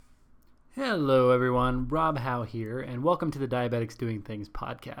Hello everyone, Rob Howe here, and welcome to the Diabetics Doing Things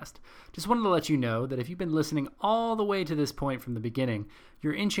podcast. Just wanted to let you know that if you've been listening all the way to this point from the beginning,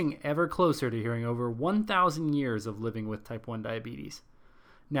 you're inching ever closer to hearing over 1,000 years of living with type 1 diabetes.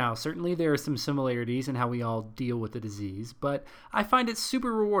 Now, certainly there are some similarities in how we all deal with the disease, but I find it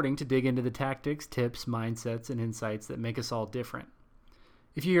super rewarding to dig into the tactics, tips, mindsets, and insights that make us all different.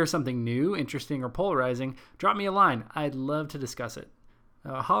 If you hear something new, interesting, or polarizing, drop me a line. I'd love to discuss it.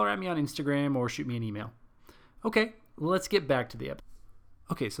 Holler at me on Instagram or shoot me an email. Okay, let's get back to the episode.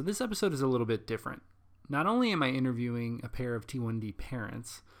 Okay, so this episode is a little bit different. Not only am I interviewing a pair of T1D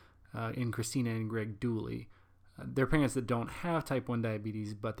parents, in Christina and Greg Dooley. They're parents that don't have type 1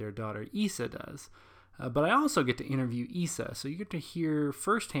 diabetes, but their daughter Isa does. But I also get to interview Isa, so you get to hear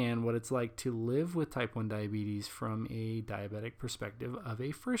firsthand what it's like to live with type 1 diabetes from a diabetic perspective of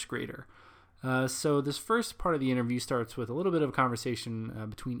a first grader. So this first part of the interview starts with a little bit of a conversation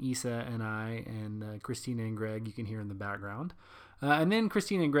between Isa and I and Christina and Greg, you can hear in the background. And then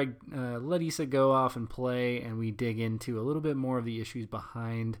Christina and Greg let Isa go off and play, and we dig into a little bit more of the issues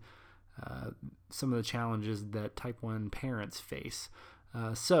behind some of the challenges that type 1 parents face.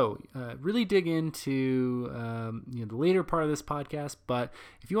 So really dig into the later part of this podcast, but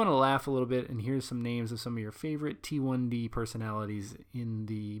if you want to laugh a little bit and hear some names of some of your favorite T1D personalities in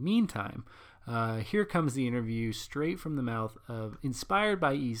the meantime, here comes the interview straight from the mouth of inspired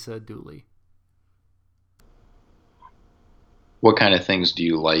by Isa Dooley. What kind of things do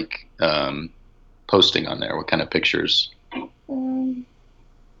you like posting on there? What kind of pictures?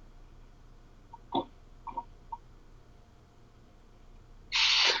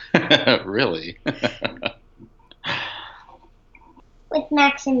 Really? With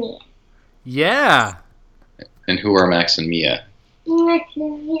Max and Mia. Yeah. And who are Max and Mia? Max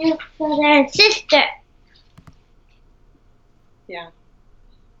and Mia's brother and sister. Yeah.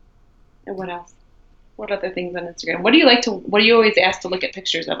 And what else? What other things on Instagram? What do you always ask to look at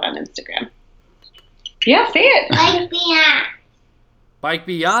pictures of on Instagram? Yeah, say it. Bike Beyond. Bike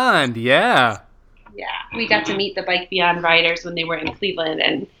Beyond, yeah. Yeah, we got to meet the Bike Beyond riders when they were in Cleveland,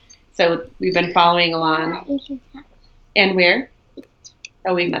 and so we've been following along. And where?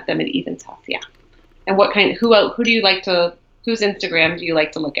 Oh, we met them at Ethan's house, yeah. And what kind? Who do you like to? Whose Instagram do you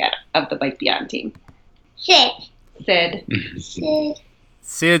like to look at of the Bike Beyond team? Sid.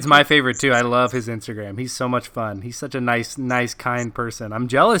 Sid's my favorite too. I love his Instagram. He's so much fun. He's such a nice, kind person. I'm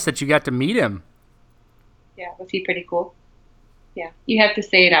jealous that you got to meet him. Yeah, was he pretty cool? Yeah, you have to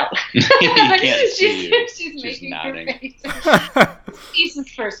say it out. You can't see you. She's Just making nodding. her face. Lisa's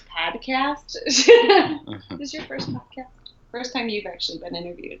first podcast. This is your first podcast? First time you've actually been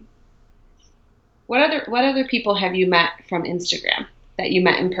interviewed. What other people have you met from Instagram that you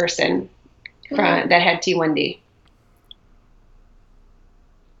met in person that had T1D?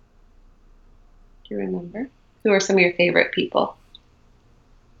 Do you remember? Who are some of your favorite people?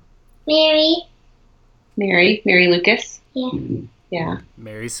 Mary Lucas? Yeah. Yeah.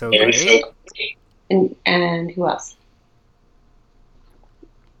 Mary's so great. And who else?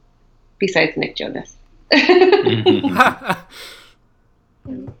 Besides Nick Jonas.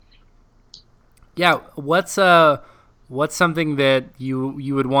 Yeah, what's something that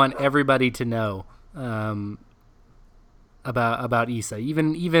you would want everybody to know about Isa,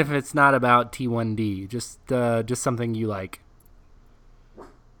 even if it's not about T1D, just something you like.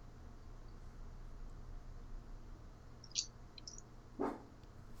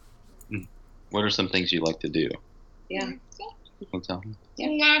 What are some things you like to do? Yeah. What's that?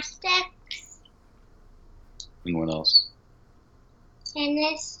 Gymnastics. And what else?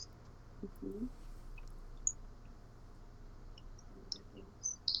 Tennis. Mm-hmm.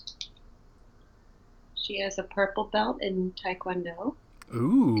 She has a purple belt in Taekwondo.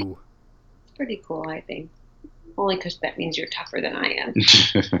 Ooh. It's pretty cool, I think. Only because that means you're tougher than I am. And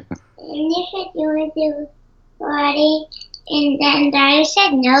you said you would do body, and then I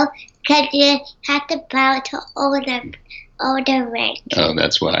said no, because you have to bow to older rank. Oh,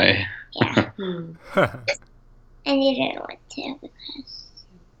 that's why. Yeah. And you didn't want to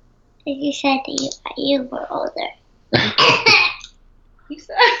because you said that you were older. You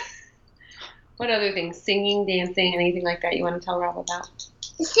said. What other things? Singing, dancing, anything like that you want to tell Rob about?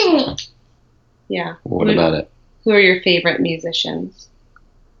 Singing. Yeah. What about it? Who are your favorite musicians?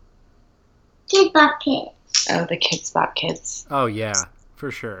 Kid Bop Kids. Oh, the Kids Bop Kids. Oh yeah,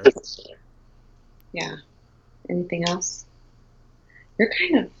 for sure. Yeah. Anything else?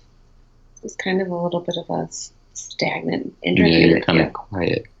 It's kind of a little bit of a stagnant interview. Yeah, you're with kind you. of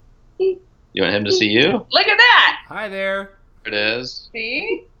quiet. You want him to see you? Look at that! Hi there. There it is.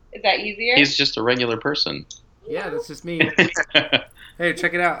 See? Is that easier? He's just a regular person. Yeah, that's just me. Hey,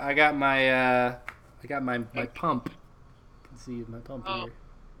 check it out. I got my pump. You can see my pump Oh.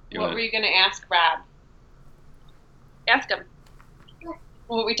 here. What were you going to ask Rob? Ask him.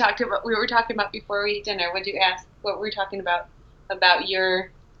 What we talked about. We were talking about before we eat dinner. What did you ask? What were we talking about? About your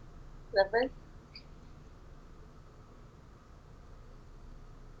liver?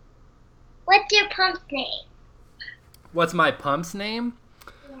 What's your pump's name? What's my pump's name?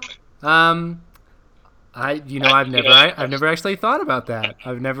 I've never actually thought about that.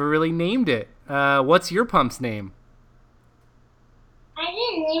 I've never really named it. What's your pump's name? I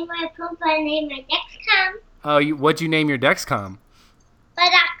didn't name my pump. I named my Dexcom. Oh, what'd you name your Dexcom?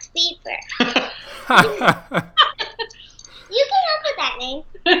 Buttocks Beeper. You came up with that name.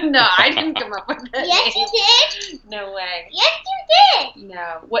 No, I didn't come up with that. Yes, name. you did. No way. Yes, you did.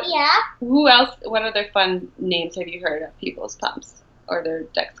 No. What? Yeah. Who else? What other fun names have you heard of people's pumps or their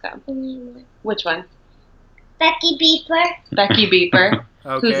Dexcom? Which one? Becky Beeper. Becky Beeper.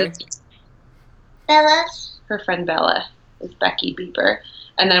 Who's Okay. it? Bella's. Her friend Bella is Becky Beeper.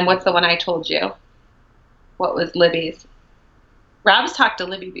 And then what's the one I told you? What was Libby's? Rob's talked to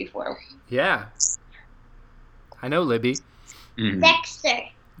Libby before. Yeah. I know Libby. Mhm. Dexter.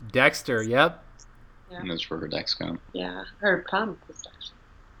 Dexter, yep. And that's for her Dexcom. Yeah, her pump was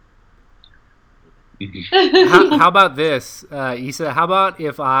How about this, Issa? How about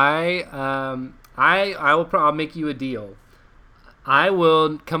if I'll make you a deal. I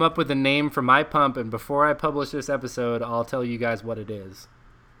will come up with a name for my pump, and before I publish this episode, I'll tell you guys what it is.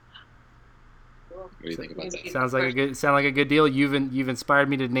 What do you think about that? Sound like a good deal. You've inspired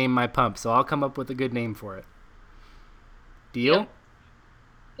me to name my pump, so I'll come up with a good name for it. Deal?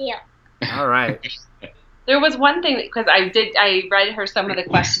 Deal. All right. There was one thing, because I read her some of the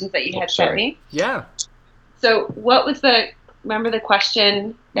questions that you had sent me. Yeah. So what was remember the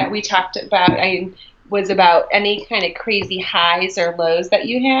question that we talked about? Was about any kind of crazy highs or lows that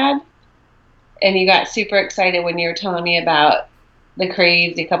you had? And you got super excited when you were telling me about the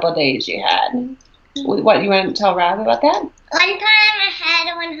crazy couple of days you had. What, you want to tell Rob about that? One time I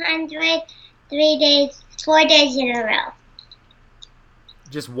had 4 days in a row.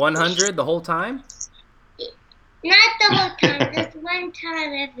 Just 100 the whole time? Not the whole time, just one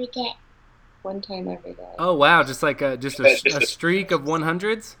time every day. One time every day. Oh wow, just like a streak of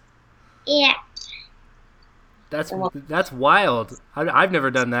 100s? Yeah. That's wild. I've never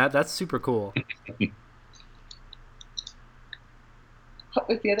done that. That's super cool. What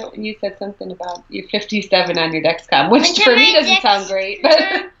was the other one? You said something about you're 57 on your Dexcom, which One time for me my doesn't sound great. But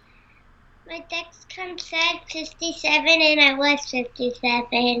My Dexcom said 57 and I was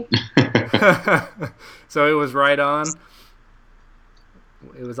 57. So it was right on.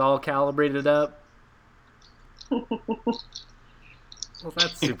 It was all calibrated up. Well,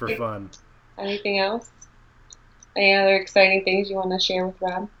 that's super fun. anything else? Any other exciting things you want to share with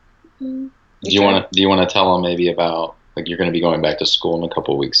Rob? Do you want to tell him maybe about, like, you're going to be going back to school in a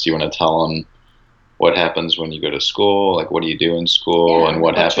couple of weeks? Do you want to tell him what happens when you go to school? Like, what do you do in school? Yeah, and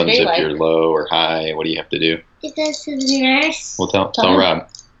what what's your happens day if like? you're low or high? What do you have to do? He goes to the nurse. Well, tell Tell him. Rob.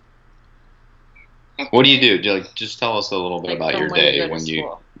 What do you do? Just tell us a little bit Like about from your when you day go to when you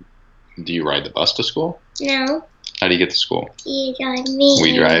school. do you ride the bus to school? No, How do you get to school? he drives me.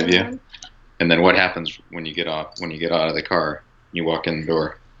 We drive you? And then what happens when you get out of the car? You walk in the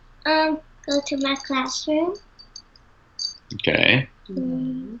door. Go to my classroom. Okay.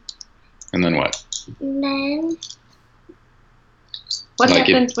 Mm-hmm. And then what? And then What Like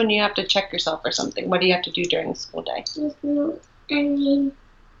happens when you have to check yourself or something? What do you have to do during the school day?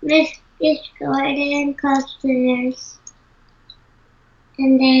 Miss Jordan calls the nurse.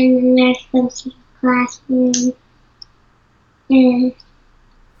 And then the nurse comes to the classroom. And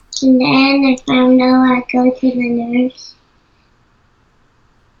then if I know, I go to the nurse.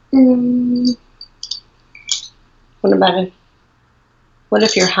 What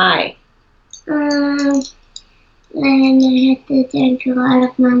if you're high? Then I have to drink a lot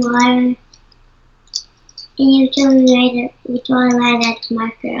of my water. And you draw a line at the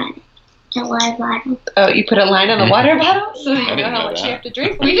marker on it. The water bottle. Oh, you put a line on the water bottle so you I know didn't how know much that. you have to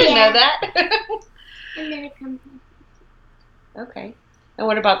drink? We didn't know that. And then I come back. Okay. And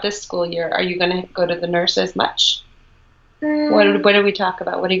what about this school year? Are you going to go to the nurse as much? Um, What did we talk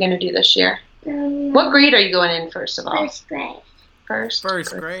about? What are you going to do this year? What grade are you going in, first of all? First grade. First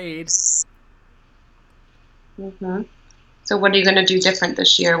grade. Mm-hmm. So what are you going to do different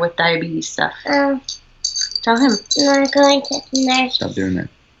this year with diabetes stuff? Tell him. I'm going to the nurse. Stop doing that.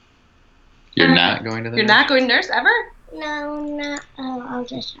 You're not going to the You're nurse? not going to nurse ever? No, not all the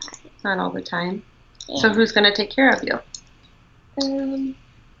time. Not all the time. Yeah. So who's going to take care of you?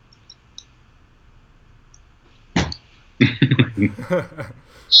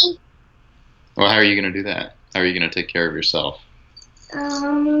 Well, how are you going to do that? How are you going to take care of yourself?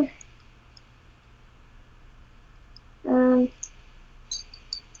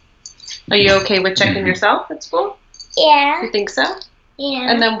 Are you okay with checking yourself at school? Yeah. You think so?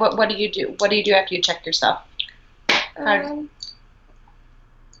 Yeah. And then what do you do? What do you do after you check yourself? Um,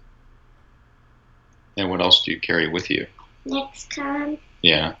 And what else do you carry with you? Dexcom.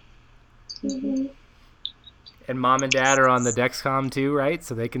 Yeah. Mm-hmm. And mom and dad are on the Dexcom too, right?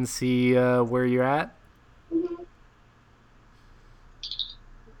 So they can see where you're at. Mm-hmm.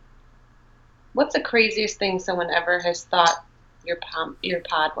 What's the craziest thing someone ever has thought your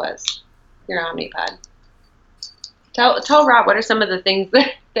pod was? Your Omnipod. Tell Rob, what are some of the things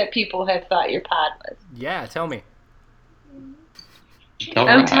that people have thought your pod was? Yeah, tell me. Tell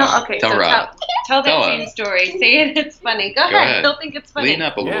Rob. Tell Rob. tell that Tell same story. Say it. It's funny. Go ahead. He'll think it's funny. Lean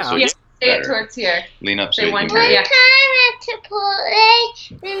up a little so Yeah, it's say it better. towards here. Lean up so Say you one can time. hear. One time at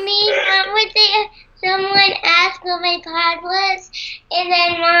Chipotle, when me and Mom were there, someone asked what my pod was, and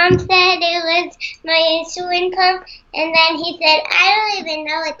then Mom said it was my insulin pump, and then he said, I don't even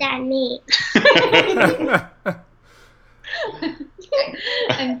know what that means.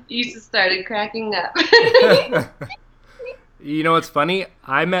 And Issa started cracking up. You know what's funny?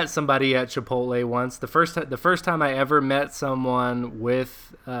 I met somebody at Chipotle once. The first time I ever met someone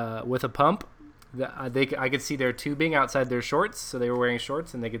with a pump, I could see their tubing outside their shorts. So they were wearing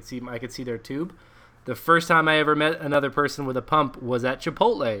shorts, and I could see their tube. The first time I ever met another person with a pump was at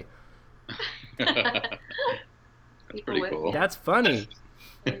Chipotle. That's pretty cool. That's funny.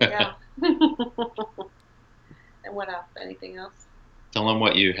 There you go. And what else? Anything else? Tell them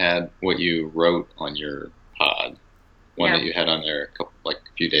what you wrote on your pod. One that you had on there a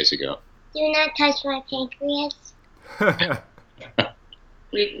few days ago. Do not touch my pancreas.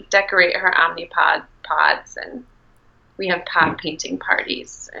 We decorate her Omnipod pods, and we have pod painting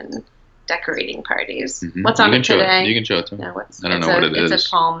parties and decorating parties. Mm-hmm. What's on it today? You can show it to them. Yeah, I don't know what it is. It's a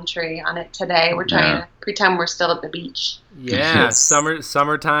palm tree on it today. We're trying to pretend we're still at the beach. Yeah,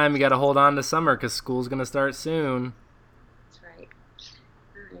 summertime. You got to hold on to summer because school's gonna start soon. That's right.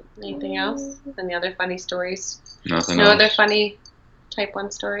 All right. Anything else? Any other funny stories? Nothing No else. other funny type 1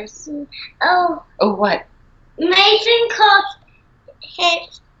 stories? Oh, Oh, what? Mason calls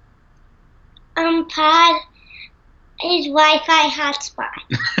his pod his Wi-Fi hotspot.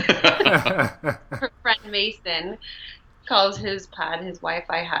 Her friend Mason calls his pod his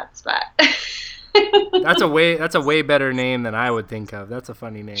Wi-Fi hotspot. That's a way better name than I would think of. That's a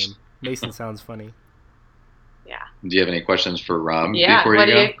funny name. Mason sounds funny. Yeah. Do you have any questions for Rob Yeah. before What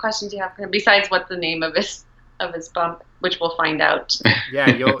you go? questions do you have for him besides what's the name of his bump, which we'll find out Yeah,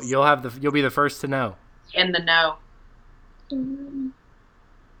 you'll be the first to know. in the know.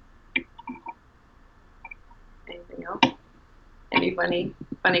 Anything else? Any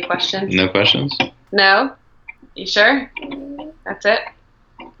funny questions? No questions? No? You sure? That's it?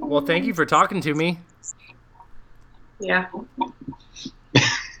 Well, thank you for talking to me. Yeah.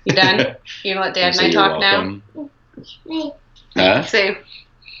 You done? You gonna let Dad and So I you're talk welcome. Wait, Huh? now? Say,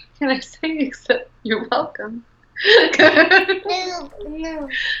 can I say except you're welcome? no.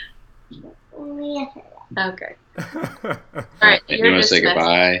 Yes. Okay. All right. You You're want to say dismissed.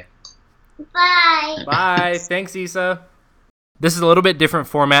 goodbye? Bye. Bye. Thanks, Issa. This is a little bit different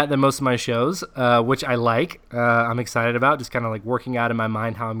format than most of my shows, which I like. I'm excited about just kind of like working out in my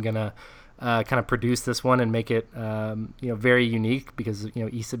mind how I'm gonna kind of produce this one and make it very unique because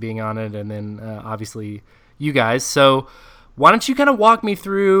Issa being on it and then obviously you guys. So why don't you kind of walk me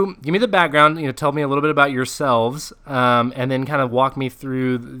through, give me the background, tell me a little bit about yourselves, and then kind of walk me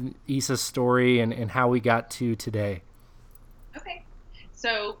through Issa's story and how we got to today. Okay.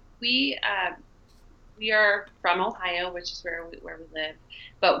 So we are from Ohio, which is where we live,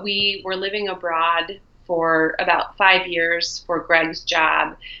 but we were living abroad for about 5 years for Greg's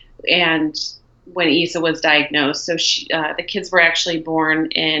job, and when Issa was diagnosed, so the kids were actually born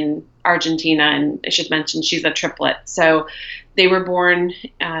in Argentina, and I should mention she's a triplet. So they were born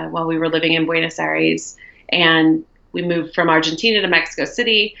while we were living in Buenos Aires, and we moved from Argentina to Mexico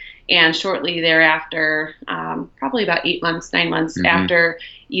City. And shortly thereafter, probably about 9 months after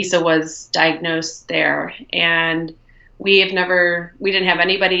Issa was diagnosed there, and we didn't have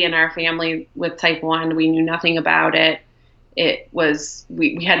anybody in our family with type 1. We knew nothing about it. It was,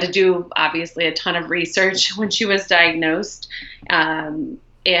 we had to do obviously a ton of research when she was diagnosed.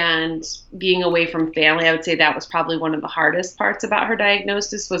 And being away from family, I would say that was probably one of the hardest parts about her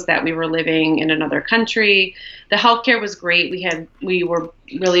diagnosis, was that we were living in another country. The healthcare was great. We were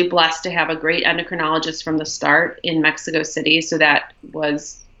really blessed to have a great endocrinologist from the start in Mexico City. So that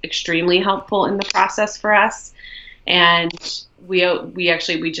was extremely helpful in the process for us. And we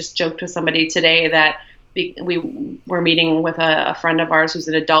just joked with somebody today that we were meeting with a friend of ours who's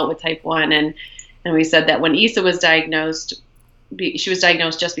an adult with type 1, and we said that when Issa was diagnosed, she was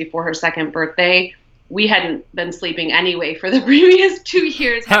diagnosed just before her second birthday. We hadn't been sleeping anyway for the previous 2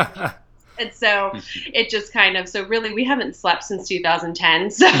 years. And so it just kind of, so really we haven't slept since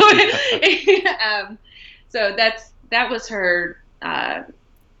 2010. So, so that was her,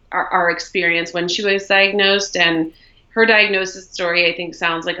 our experience when she was diagnosed. And her diagnosis story, I think,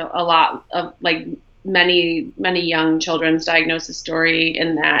 sounds like a lot of like many young children's diagnosis story,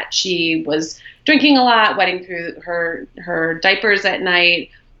 in that she was drinking a lot, wetting through her diapers at night,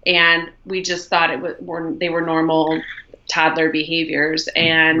 and we just thought they were normal toddler behaviors.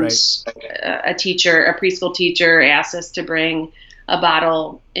 And a preschool teacher asked us to bring a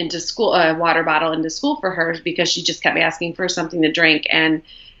bottle into school, a water bottle into school for her, because she just kept asking for something to drink. And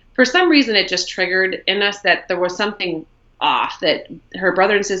for some reason, it just triggered in us that there was something off, that her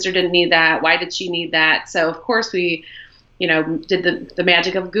brother and sister didn't need that. Why did she need that? So of course we, did the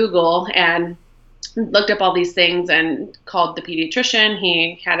magic of Google and looked up all these things and called the pediatrician.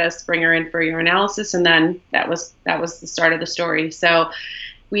 He had us bring her in for urinalysis, and then that was the start of the story. So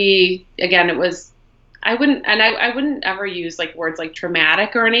I wouldn't ever use like words like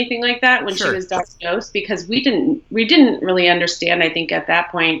traumatic or anything like that when she was diagnosed, because we didn't really understand, I think, at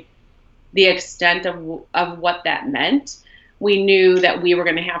that point, the extent of what that meant. We knew that we were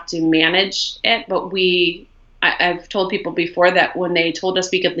going to have to manage it, but I've told people before that when they told us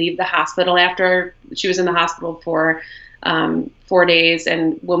we could leave the hospital after she was in the hospital for 4 days,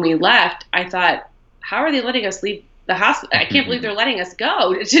 and when we left, I thought, how are they letting us leave the hospital? I can't believe they're letting us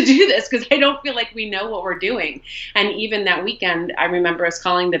go to do this, because I don't feel like we know what we're doing. And even that weekend, I remember us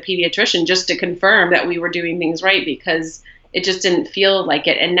calling the pediatrician just to confirm that we were doing things right, because it just didn't feel like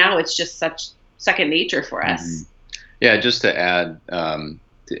it. And now it's just such second nature for us. Mm-hmm. Yeah, just to add, I'm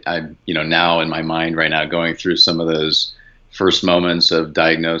now in my mind right now going through some of those first moments of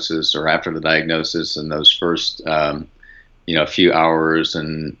diagnosis or after the diagnosis, and those first few hours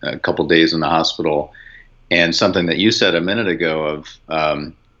and a couple days in the hospital. And something that you said a minute ago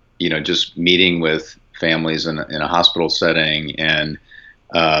of just meeting with families in a hospital setting, and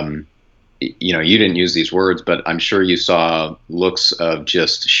you didn't use these words, but I'm sure you saw looks of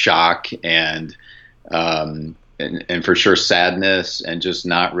just shock and for sure sadness, and just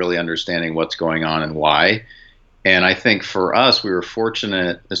not really understanding what's going on and why. And I think for us, we were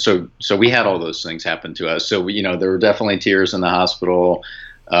fortunate. So we had all those things happen to us. So there were definitely tears in the hospital.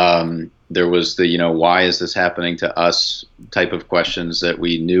 There was the, why is this happening to us type of questions that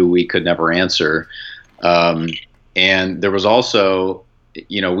we knew we could never answer. And there was also,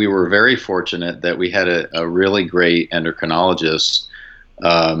 we were very fortunate that we had a really great endocrinologist,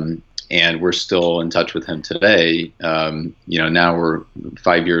 and we're still in touch with him today. Now we're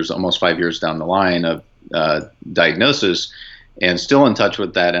almost 5 years down the line of diagnosis, and still in touch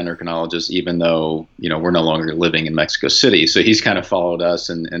with that endocrinologist, even though, we're no longer living in Mexico City. So he's kind of followed us,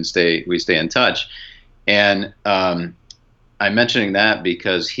 and we stay in touch. And I'm mentioning that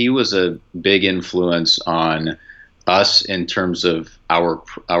because he was a big influence on us in terms of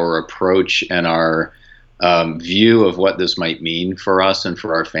our approach and our view of what this might mean for us and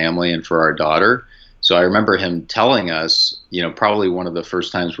for our family and for our daughter. So I remember him telling us, probably one of the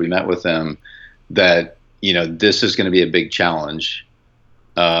first times we met with him, that this is going to be a big challenge,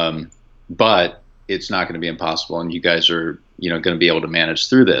 but it's not going to be impossible, and you guys are going to be able to manage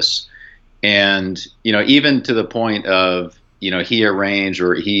through this. And even to the point of he arranged,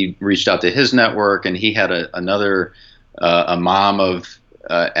 or he reached out to his network, and he had a mom of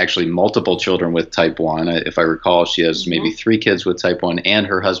actually multiple children with type 1. If I recall, she has maybe 3 kids with type 1, and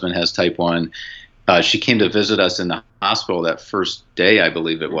her husband has type 1. She came to visit us in the hospital that first day, I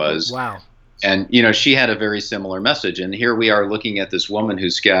believe it was. Wow. And, she had a very similar message. And here we are looking at this woman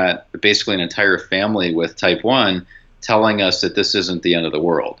who's got basically an entire family with type 1 telling us that this isn't the end of the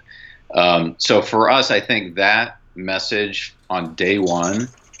world. So for us, I think that message on day one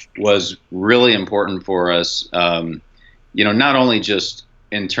was really important for us, not only just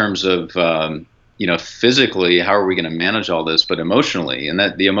in terms of, physically, how are we going to manage all this, but emotionally. And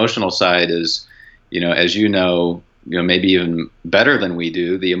that the emotional side is, as maybe even better than we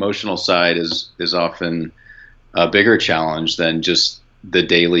do. The emotional side is often a bigger challenge than just the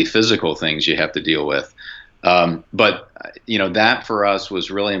daily physical things you have to deal with. But that for us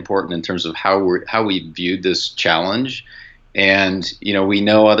was really important in terms of how we viewed this challenge. And we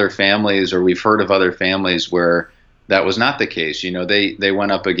know other families, or we've heard of other families where that was not the case. They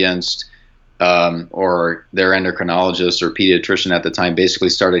went up against or their endocrinologist or pediatrician at the time basically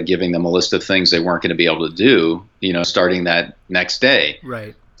started giving them a list of things they weren't going to be able to do, starting that next day.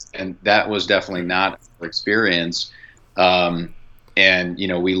 Right. And that was definitely not our experience. And,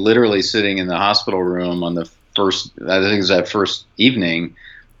 we literally sitting in the hospital room on the first, I think it was that first evening,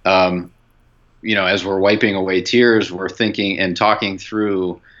 as we're wiping away tears, we're thinking and talking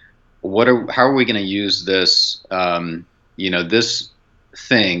through how are we going to use this, this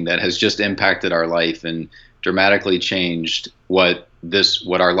thing that has just impacted our life and dramatically changed what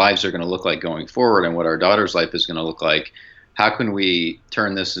our lives are going to look like going forward and what our daughter's life is going to look like. How can we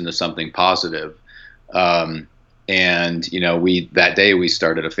turn this into something positive? And that day we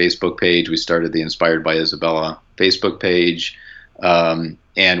started a Facebook page. We started the Inspired by Isabella Facebook page.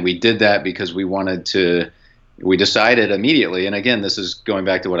 And we did that because we decided immediately, and again, this is going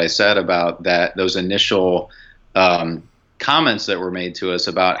back to what I said about those initial comments that were made to us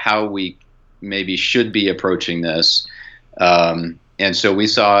about how we maybe should be approaching this. And so we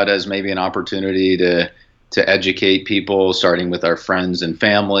saw it as maybe an opportunity to educate people, starting with our friends and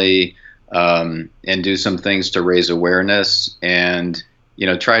family, and do some things to raise awareness and,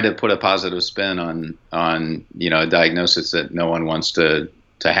 try to put a positive spin on a diagnosis that no one wants to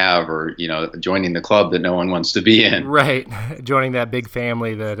have, or, joining the club that no one wants to be in. Right. Joining that big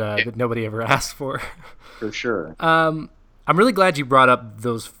family that nobody ever asked for. For sure. I'm really glad you brought up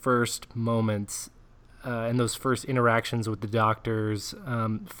those first moments and those first interactions with the doctors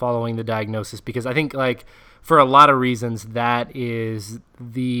following the diagnosis, because I think, for a lot of reasons, that is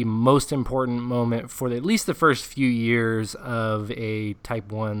the most important moment for at least the first few years of a type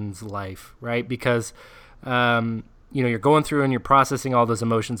 1's life, right? Because, you're going through and you're processing all those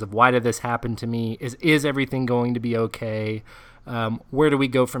emotions of, why did this happen to me? Is everything going to be okay? Where do we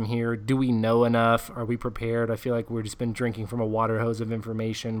go from here? Do we know enough? Are we prepared? I feel like we've just been drinking from a water hose of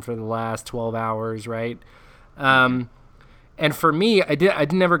information for the last 12 hours, right? And for me,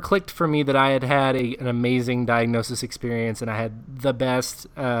 it never clicked for me that I had an amazing diagnosis experience, and I had the best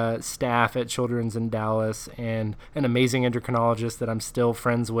staff at Children's in Dallas and an amazing endocrinologist that I'm still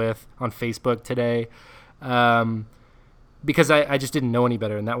friends with on Facebook today, because I just didn't know any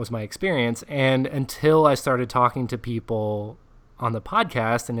better, and that was my experience. And until I started talking to people on the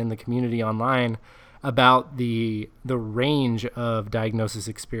podcast and in the community online about the range of diagnosis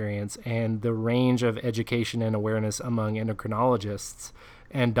experience and the range of education and awareness among endocrinologists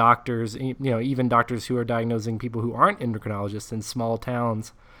and doctors, even doctors who are diagnosing people who aren't endocrinologists in small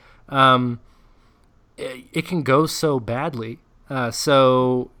towns, it can go so badly.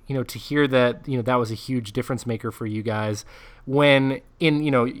 So to hear that, that was a huge difference maker for you guys when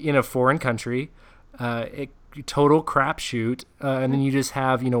in a foreign country, total crapshoot, and then you just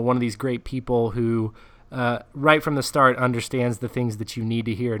have one of these great people who right from the start understands the things that you need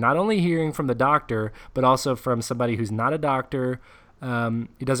to hear, not only hearing from the doctor but also from somebody who's not a doctor,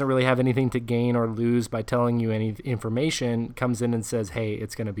 he doesn't really have anything to gain or lose by telling you any information, comes in and says, hey,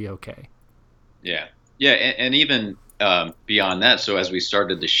 it's going to be okay. Yeah and even beyond that, so as we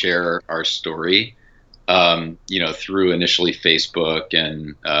started to share our story, through initially Facebook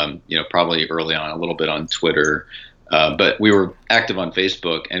and, probably early on a little bit on Twitter, but we were active on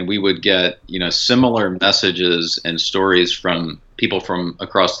Facebook, and we would get, similar messages and stories from people from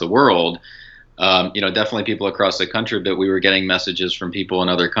across the world, definitely people across the country, but we were getting messages from people in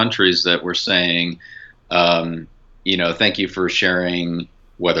other countries that were saying, thank you for sharing,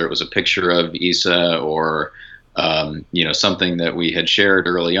 whether it was a picture of Isa or, something that we had shared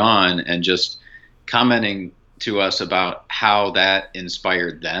early on, and just commenting to us about how that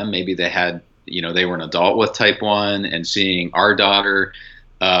inspired them. Maybe they had, they were an adult with type 1 and seeing our daughter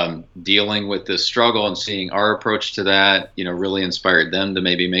dealing with this struggle and seeing our approach to that, really inspired them to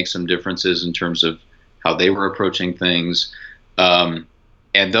maybe make some differences in terms of how they were approaching things. And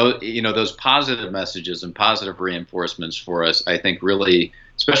those positive messages and positive reinforcements for us, I think really,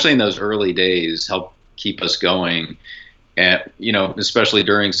 especially in those early days, help keep us going. And, especially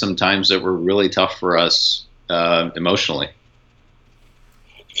during some times that were really tough for us emotionally.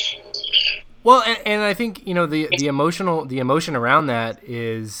 Well, and I think, the emotion around that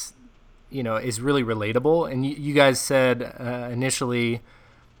is really relatable. And you guys said initially,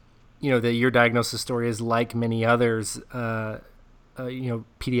 that your diagnosis story is like many others,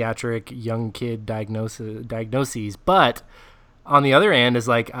 pediatric young kid diagnoses. But on the other end is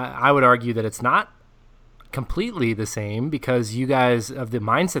I would argue that it's not completely the same, because you guys, of the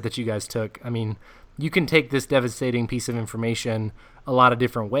mindset that you guys took, I mean, you can take this devastating piece of information a lot of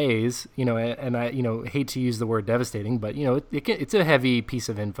different ways, and I, hate to use the word devastating, but, it's a heavy piece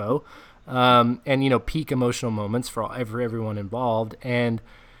of info, and, peak emotional moments for everyone involved. And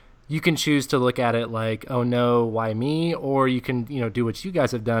you can choose to look at it like, oh no, why me? Or you can, do what you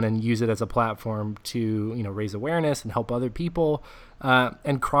guys have done and use it as a platform to, raise awareness and help other people,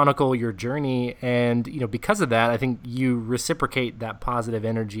 and chronicle your journey. And, because of that, I think you reciprocate that positive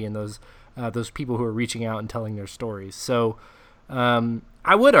energy in those people who are reaching out and telling their stories. So,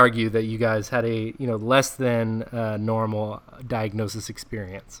 I would argue that you guys had a, less than normal diagnosis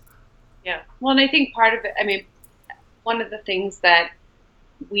experience. Yeah. Well, and I think part of it, one of the things that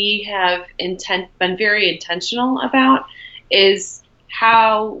we have been very intentional about is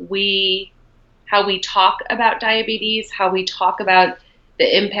how we talk about diabetes, how we talk about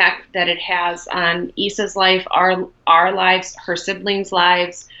the impact that it has on Issa's life, our lives, her siblings'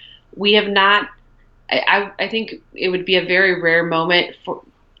 lives. We have not. I think it would be a very rare moment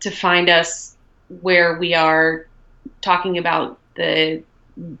to find us where we are talking about the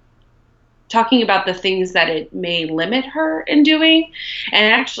things that it may limit her in doing.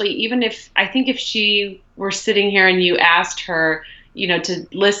 And actually, even if she were sitting here and you asked her, to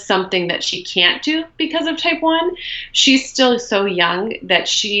list something that she can't do because of type 1, she's still so young that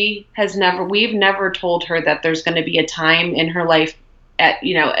we've never told her that there's going to be a time in her life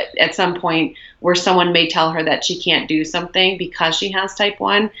at some point where someone may tell her that she can't do something because she has type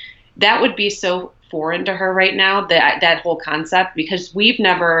 1. That would be so foreign to her right now, that whole concept, because we've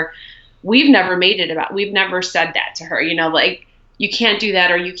never made it about, we've never said that to her, like, you can't do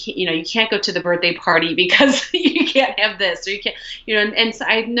that, or you can't go to the birthday party because you can't have this, or you can't, and so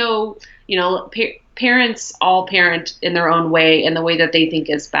I know, parents all parent in their own way, in the way that they think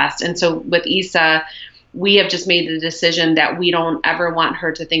is best. And so with Issa, we have just made the decision that we don't ever want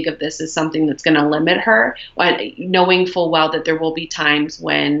her to think of this as something that's going to limit her, knowing full well that there will be times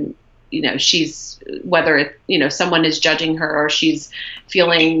when, whether someone is judging her or she's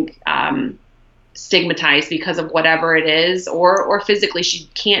feeling stigmatized because of whatever it is, or physically she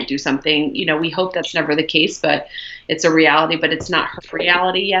can't do something. We hope that's never the case, but it's a reality, but it's not her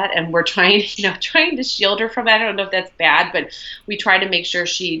reality yet. And we're trying to shield her from that. I don't know if that's bad, but we try to make sure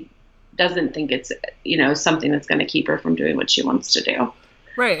she doesn't think it's, something that's going to keep her from doing what she wants to do.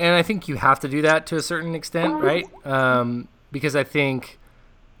 Right. And I think you have to do that to a certain extent, right? Because I think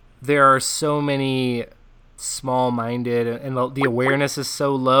there are so many small-minded, and the awareness is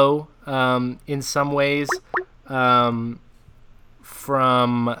so low in some ways, from,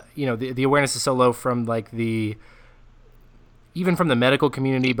 the awareness is so low from even from the medical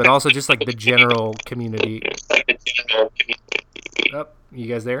community, but also just like the general community. Oh, you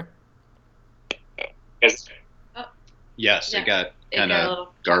guys there? Yes, Yeah. it got kind of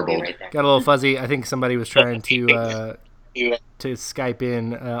garbled. Right, got a little fuzzy. I think somebody was trying to Skype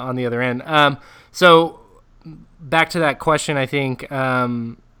in on the other end. So back to that question, I think,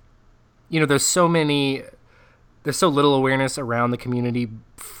 there's so little awareness around the community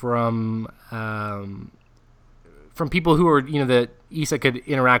from people who are, that Issa could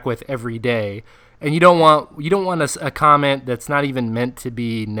interact with every day. And you don't want a comment that's not even meant to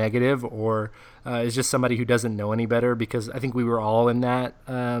be negative, or is just somebody who doesn't know any better, because I think we were all in that,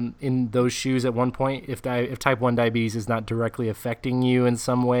 in those shoes at one point. If type 1 diabetes is not directly affecting you in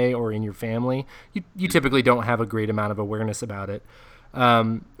some way or in your family, you typically don't have a great amount of awareness about it,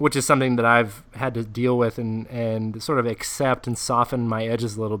 which is something that I've had to deal with and sort of accept and soften my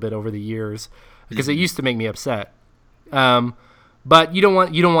edges a little bit over the years, because it used to make me upset. But you don't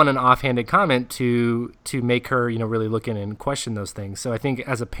want an offhanded comment to make her, really look in and question those things. So I think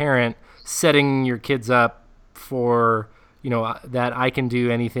as a parent, setting your kids up for, that I can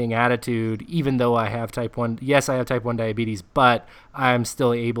do anything attitude, even though I have type 1. Yes, I have type 1 diabetes, but I'm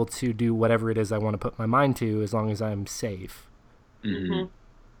still able to do whatever it is I want to put my mind to, as long as I'm safe. Mm-hmm.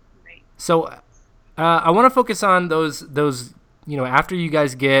 Right. So I want to focus on those, after you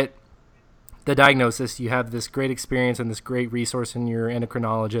guys get the diagnosis, you have this great experience and this great resource in your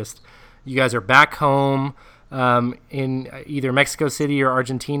endocrinologist. You guys are back home in either Mexico City or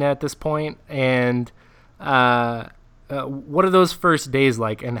Argentina at this point. And what are those first days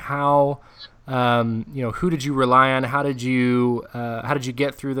like? And how, who did you rely on? How did you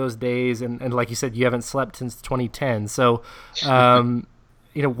get through those days? And like you said, you haven't slept since 2010. So,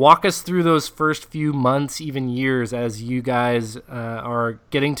 walk us through those first few months, even years, as you guys are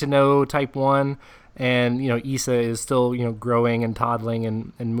getting to know type 1, and Issa is still growing and toddling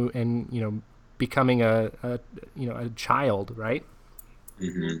and becoming a child, right?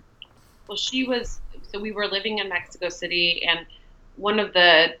 Mm-hmm. Well, we were living in Mexico City, and one of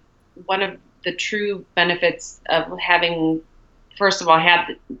the true benefits of having, first of all,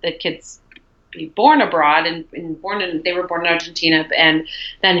 had the kids be born abroad and they were born in Argentina, and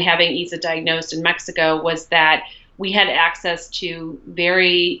then having Issa diagnosed in Mexico, was that we had access to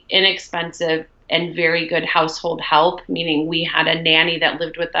very inexpensive and very good household help, meaning we had a nanny that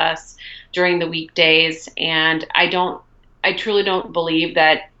lived with us during the weekdays. And I truly don't believe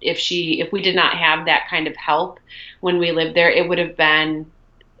that if we did not have that kind of help when we lived there, it would have been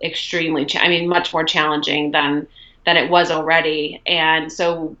much more challenging than it was already. And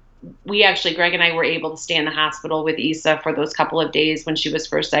so Greg and I were able to stay in the hospital with Issa for those couple of days when she was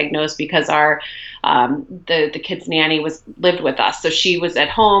first diagnosed, because the kid's nanny lived with us. So she was at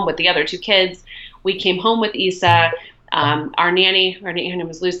home with the other two kids. We came home with Issa. Our nanny, her name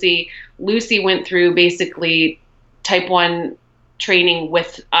was Lucy. Lucy went through basically type 1 training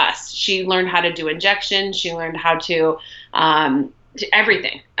with us. She learned how to do injections. She learned how to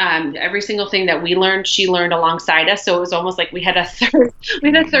everything. Every single thing that we learned, she learned alongside us. So it was almost like we had a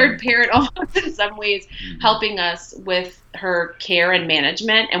third parent almost in some ways, helping us with her care and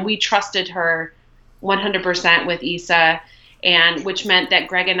management. And we trusted her 100% with Issa, and which meant that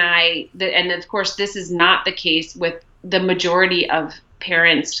Greg and I, and of course, this is not the case with the majority of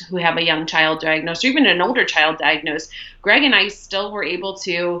parents who have a young child diagnosed or even an older child diagnosed. Greg and I still were able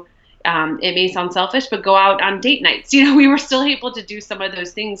to, it may sound selfish, but go out on date nights. We were still able to do some of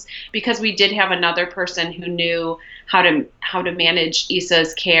those things because we did have another person who knew how to manage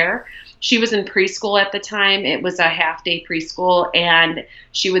Issa's care. She was in preschool at the time. It was a half-day preschool, and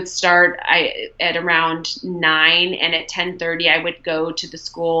she would start at around 9, and at 10:30 I would go to the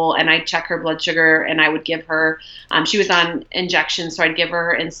school and I'd check her blood sugar, and I would give her, she was on injections, so I'd give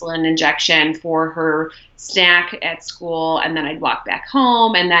her insulin injection for her snack at school, and then I'd walk back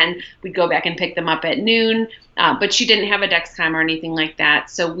home, and then we'd go back and pick them up at noon. But she didn't have a Dexcom or anything like that,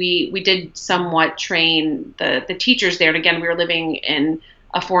 so we did somewhat train the teachers there. And again, we were living in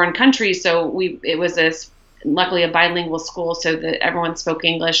a foreign country, so it was luckily a bilingual school, so that everyone spoke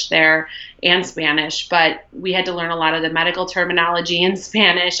English there and Spanish, but we had to learn a lot of the medical terminology in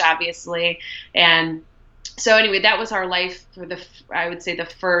Spanish, obviously. And so anyway, that was our life for I would say the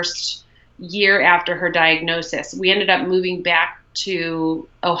first year after her diagnosis. We ended up moving back to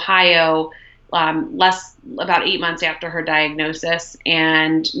Ohio about 8 months after her diagnosis,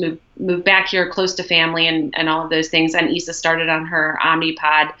 and moved back here close to family and all of those things. And Issa started on her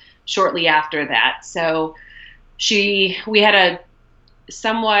Omnipod shortly after that. So we had a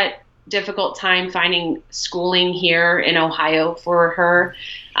somewhat difficult time finding schooling here in Ohio for her.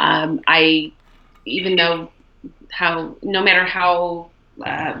 No matter how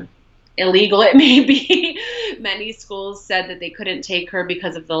illegal it may be, many schools said that they couldn't take her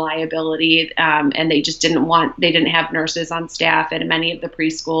because of the liability, and they just didn't have nurses on staff at many of the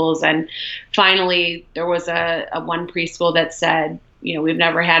preschools. And finally there was a one preschool that said, we've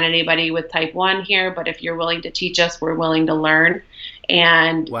never had anybody with type 1 here, but if you're willing to teach us, we're willing to learn.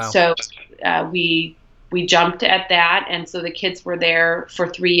 And wow. So we jumped at that, and so the kids were there for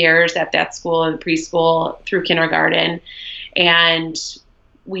 3 years at that school, and preschool through kindergarten, and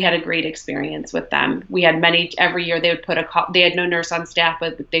we had a great experience with them. We had every year they would they had no nurse on staff,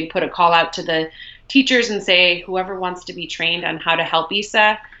 but they'd put a call out to the teachers and say, whoever wants to be trained on how to help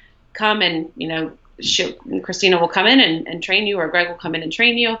Issa, come, and, Christina will come in and train you, or Greg will come in and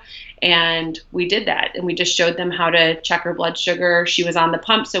train you. And we did that. And we just showed them how to check her blood sugar. She was on the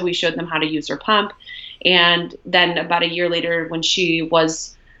pump, so we showed them how to use her pump. And then about a year later, when she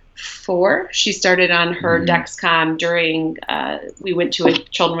was 4, she started on her Dexcom during, we went to a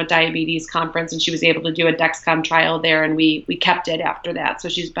Children with Diabetes conference, and she was able to do a Dexcom trial there, and we kept it after that. So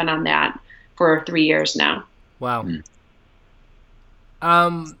she's been on that for 3 years now. Wow.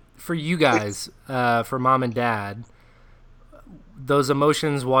 For you guys, for mom and dad, those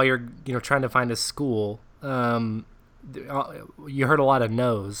emotions while you're, trying to find a school, you heard a lot of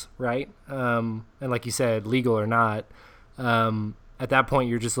no's, right? And like you said, legal or not, at that point,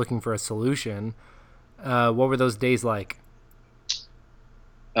 you're just looking for a solution. What were those days like?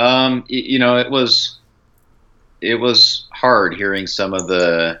 It was hard hearing some of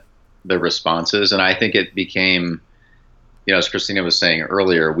the responses, and I think it became, as Christina was saying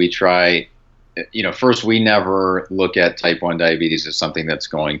earlier, we try, first, we never look at type 1 diabetes as something that's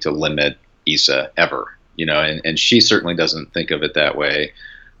going to limit Issa ever, and she certainly doesn't think of it that way.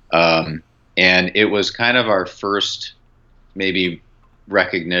 And it was kind of our first maybe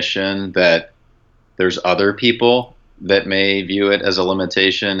recognition that there's other people that may view it as a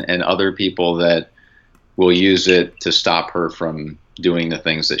limitation, and other people that will use it to stop her from doing the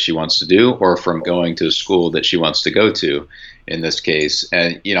things that she wants to do, or from going to a school that she wants to go to in this case.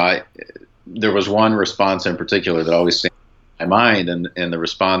 And, there was one response in particular that always stayed in my mind, and the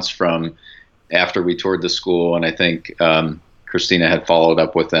response from after we toured the school, and I think Christina had followed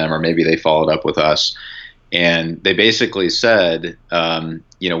up with them, or maybe they followed up with us, And they basically said,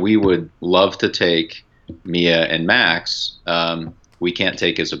 we would love to take Mia and Max. We can't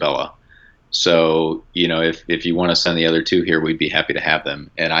take Isabella. So, if you want to send the other two here, we'd be happy to have them.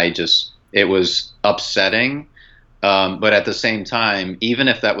 And it was upsetting. But at the same time, even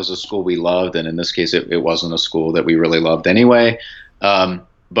if that was a school we loved, and in this case, it wasn't a school that we really loved anyway.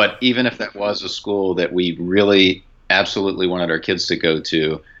 But even if that was a school that we really absolutely wanted our kids to go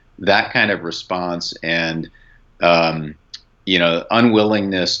to, that kind of response and,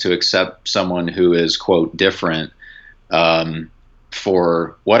 unwillingness to accept someone who is, quote, different,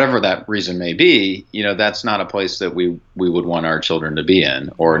 for whatever that reason may be, that's not a place that we would want our children to be in,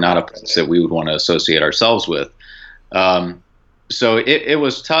 or not a place that we would want to associate ourselves with. So it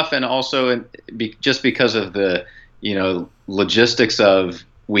was tough, and also just because of the, logistics of,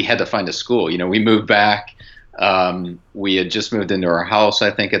 we had to find a school. We moved back. We had just moved into our house,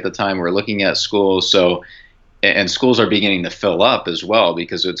 I think, at the time. We were looking at schools. So, and schools are beginning to fill up as well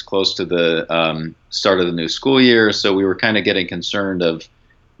because it's close to the start of the new school year. So we were kind of getting concerned of,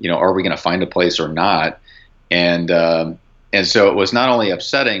 are we going to find a place or not? And so it was not only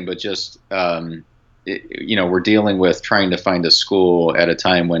upsetting, but just, we're dealing with trying to find a school at a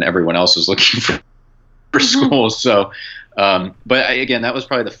time when everyone else is looking for schools. So, but again, that was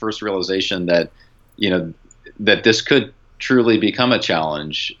probably the first realization that, that this could truly become a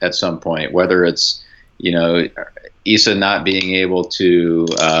challenge at some point, whether it's, Issa not being able to,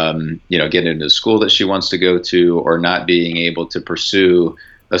 get into the school that she wants to go to, or not being able to pursue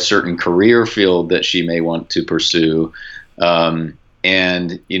a certain career field that she may want to pursue. And,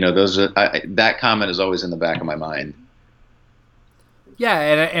 that comment is always in the back of my mind. Yeah.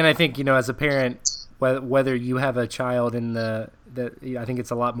 And I think, as a parent, whether you have a child I think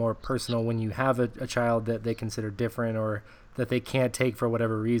it's a lot more personal when you have a child that they consider different or that they can't take for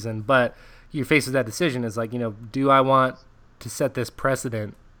whatever reason. But you're faced with that decision is like, do I want to set this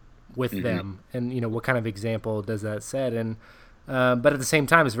precedent with them? And, what kind of example does that set? And, but at the same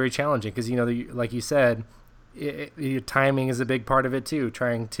time, it's very challenging because, like you said, your timing is a big part of it too.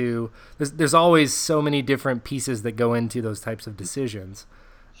 There's always so many different pieces that go into those types of decisions.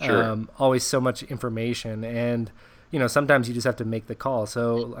 Sure. Always so much information, and sometimes you just have to make the call.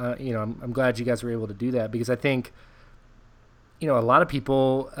 So I'm glad you guys were able to do that, because I think a lot of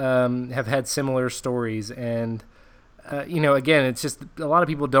people have had similar stories, and again, it's just a lot of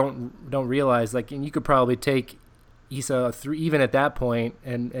people don't realize, like, and you could probably take Issa through, even at that point,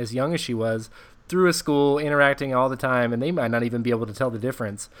 and as young as she was, through a school, interacting all the time, and they might not even be able to tell the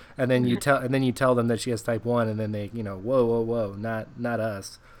difference. And then you tell them that she has type 1, and then they, whoa, not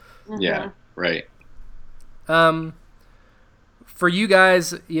us. Yeah, right. For you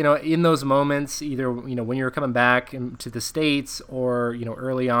guys, in those moments, either, when you were coming back to the States or,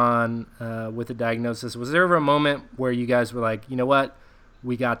 early on with the diagnosis, was there ever a moment where you guys were like, you know what,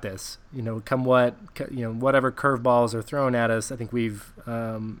 we got this, come what, whatever curveballs are thrown at us, I think we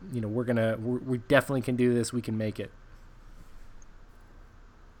definitely can do this. We can make it.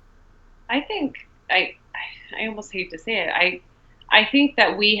 I think I almost hate to say it. I think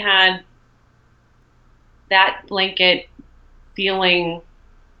that we had that blanket feeling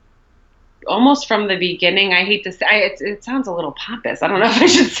almost from the beginning. I hate to say it sounds a little pompous. I don't know if I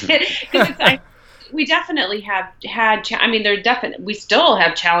should say it. We definitely have had. We still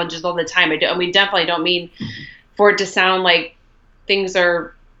have challenges all the time. And we definitely don't mean for it to sound like things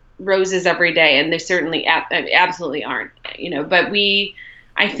are roses every day, and they certainly absolutely aren't. But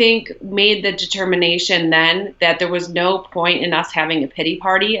I think, made the determination then that there was no point in us having a pity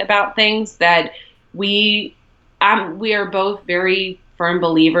party about things. That we are both very firm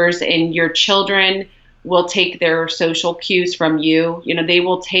believers in your children will take their social cues from you. They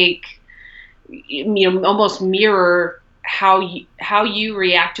will take, almost mirror how you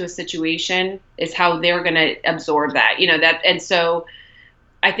react to a situation is how they're going to absorb that. And so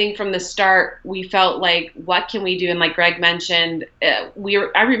I think from the start we felt like, what can we do? And like Greg mentioned,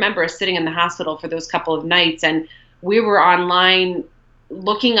 I remember us sitting in the hospital for those couple of nights, and we were online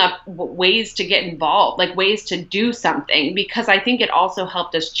looking up ways to get involved, like ways to do something, because I think it also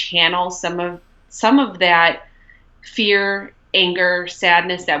helped us channel some of that fear, anger,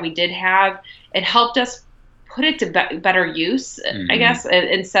 sadness that we did have. It helped us put it to better use, I guess,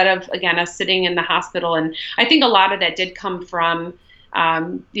 instead of, again, us sitting in the hospital. And I think a lot of that did come from,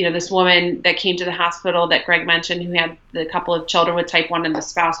 this woman that came to the hospital that Greg mentioned, who had the couple of children with type 1 and the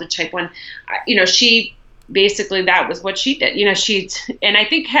spouse with type 1. She basically, that was what she did. And I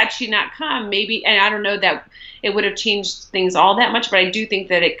think had she not come, maybe, and I don't know that it would have changed things all that much, but I do think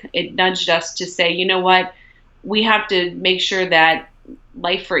that it nudged us to say, you know what, we have to make sure that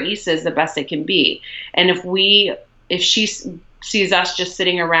life for Issa is the best it can be. And if she sees us just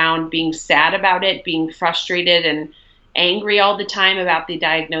sitting around being sad about it, being frustrated and angry all the time about the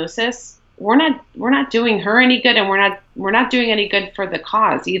diagnosis, we're not doing her any good, and we're not doing any good for the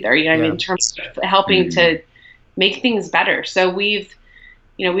cause either, you know what I mean, in terms of helping to make things better. So we've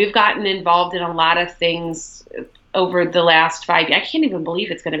gotten involved in a lot of things over the last 5 years. I can't even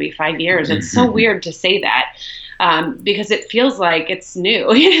believe it's going to be 5 years. It's so weird to say that, because it feels like it's new.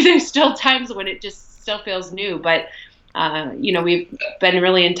 There's still times when it just still feels new, but we've been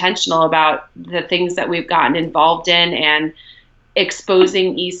really intentional about the things that we've gotten involved in and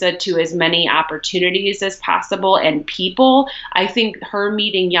exposing Issa to as many opportunities as possible and people. I think her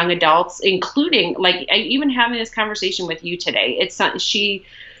meeting young adults, including even having this conversation with you today, it's not, she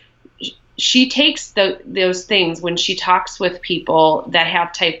takes those things when she talks with people that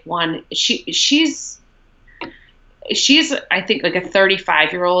have type 1. She's I think like a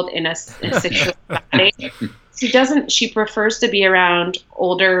 35-year-old in a 6-year-old body. She prefers to be around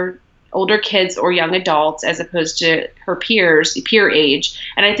older kids or young adults as opposed to her peer age.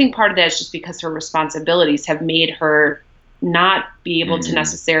 And I think part of that is just because her responsibilities have made her not be able to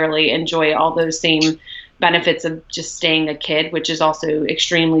necessarily enjoy all those same benefits of just staying a kid, which is also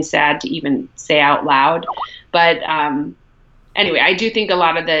extremely sad to even say out loud. But anyway, I do think a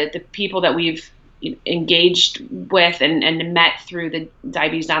lot of the people that we've engaged with and met through the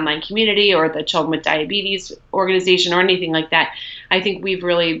Diabetes Online community or the Children with Diabetes organization or anything like that, I think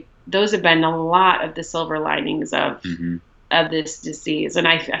those have been a lot of the silver linings of this disease. And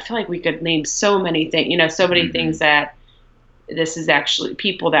I feel like we could name so many things, so many things that this is actually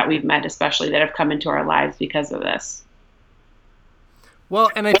people that we've met, especially that have come into our lives because of this. Well,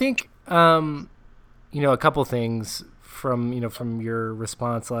 and I think, a couple things from your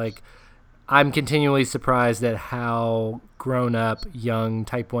response, like, I'm continually surprised at how grown up young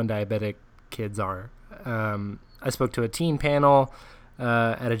type 1 diabetic kids are. I spoke to a teen panel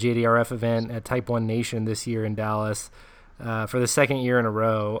at a JDRF event at Type 1 Nation this year in Dallas for the second year in a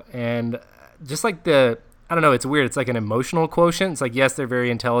row. And just like I don't know, it's weird. It's like an emotional quotient. It's like, yes, they're very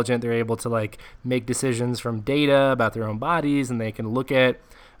intelligent. They're able to like make decisions from data about their own bodies, and they can look at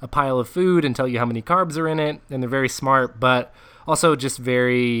a pile of food and tell you how many carbs are in it. And they're very smart, but also just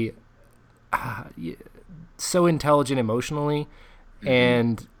very so intelligent emotionally,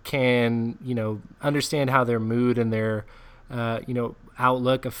 and can, understand how their mood and their,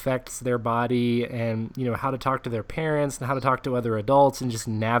 outlook affects their body, and, how to talk to their parents and how to talk to other adults and just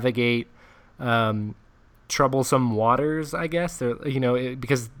navigate troublesome waters, I guess. They're,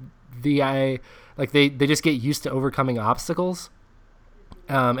 because they just get used to overcoming obstacles.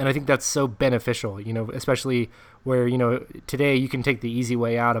 And I think that's so beneficial, especially where, today you can take the easy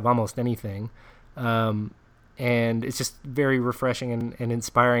way out of almost anything. And it's just very refreshing and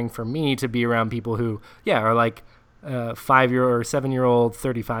inspiring for me to be around people who, are like 5-year or 7-year-old,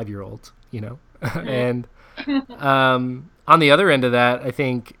 35-year-olds, and on the other end of that, I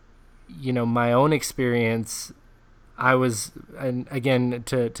think, my own experience, I was, and again,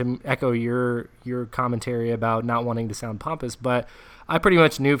 to echo your commentary about not wanting to sound pompous, but I pretty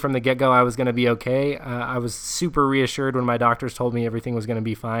much knew from the get-go I was going to be okay. I was super reassured when my doctors told me everything was going to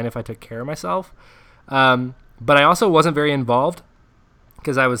be fine if I took care of myself. But I also wasn't very involved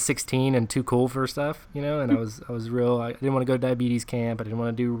because I was 16 and too cool for stuff, and I was I didn't want to go to diabetes camp. I didn't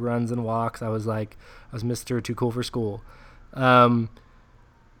want to do runs and walks. I was Mr. Too Cool for School.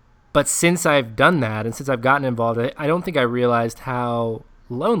 But since I've done that and since I've gotten involved, I don't think I realized how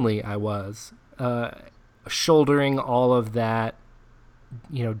lonely I was, shouldering all of that,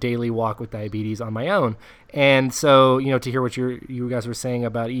 daily walk with diabetes on my own. And so, to hear what you guys were saying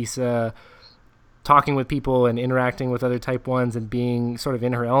about Issa talking with people and interacting with other type 1s and being sort of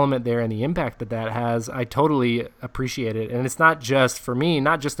in her element there and the impact that has, I totally appreciate it. And it's not just for me,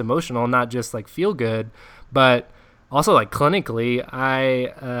 not just emotional, not just like feel good, but also like clinically,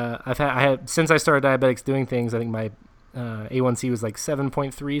 I had since I started Diabetics Doing Things, I think my A1C was like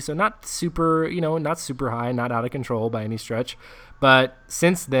 7.3, so not super, not super high, not out of control by any stretch. But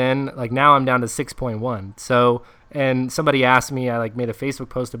since then, like now I'm down to 6.1. So, and somebody asked me, I like made a Facebook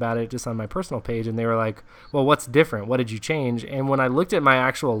post about it just on my personal page, and they were like, well, what's different? What did you change? And when I looked at my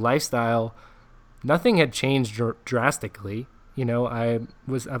actual lifestyle, nothing had changed drastically. I'm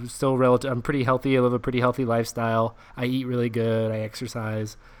still I'm pretty healthy. I live a pretty healthy lifestyle. I eat really good. I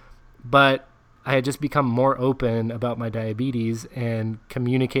exercise, but I had just become more open about my diabetes and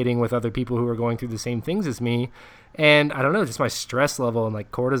communicating with other people who are going through the same things as me. And I don't know, just my stress level and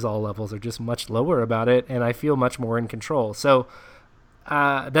like cortisol levels are just much lower about it. And I feel much more in control. So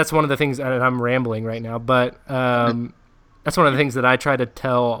that's one of the things, and I'm rambling right now, but that's one of the things that I try to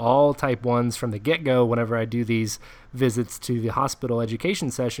tell all type 1s from the get-go whenever I do these visits to the hospital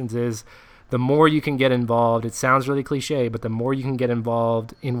education sessions is the more you can get involved. It sounds really cliche, but the more you can get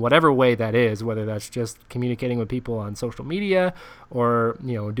involved in whatever way that is, whether that's just communicating with people on social media or,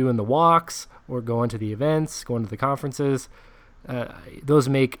 doing the walks or going to the events, going to the conferences, those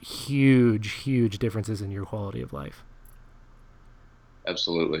make huge, huge differences in your quality of life.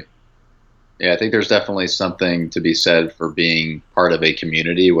 Absolutely. Yeah, I think there's definitely something to be said for being part of a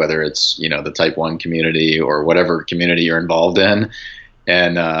community, whether it's, the type 1 community or whatever community you're involved in.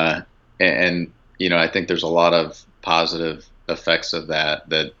 And I think there's a lot of positive effects of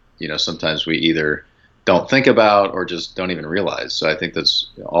that, sometimes we either don't think about or just don't even realize. So I think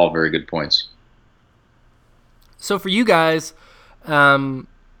that's all very good points. So for you guys,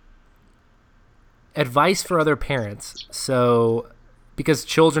 advice for other parents. So because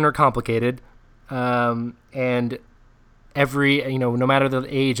children are complicated, and every, no matter the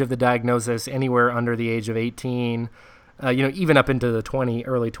age of the diagnosis, anywhere under the age of 18, even up into the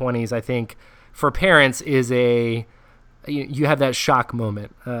early 20s, I think for parents is you have that shock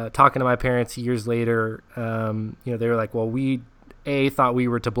moment. Talking to my parents years later, they were like, well, we thought we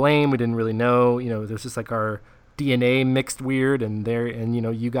were to blame. We didn't really know, there's just like our DNA mixed weird and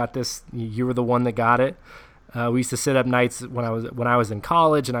you got this, you were the one that got it. We used to sit up nights when I was in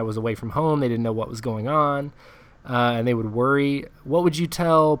college and I was away from home. They didn't know what was going on, and they would worry. What would you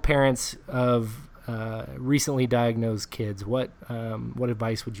tell parents of recently diagnosed kids? What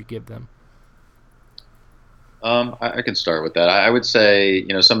advice would you give them? I can start with that. I would say,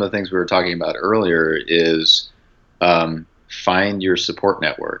 some of the things we were talking about earlier is find your support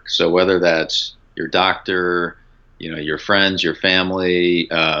network. So whether that's your doctor, your friends, your family,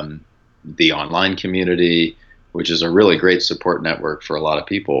 the online community, which is a really great support network for a lot of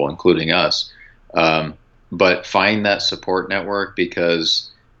people, including us. But find that support network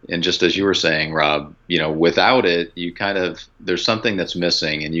because, and just as you were saying, Rob, without it, there's something that's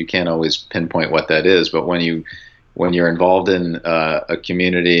missing and you can't always pinpoint what that is. But when you're involved in a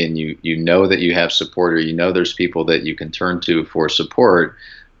community and you know that you have support or there's people that you can turn to for support,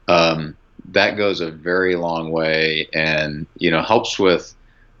 that goes a very long way and, helps with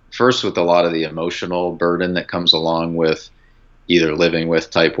a lot of the emotional burden that comes along with either living with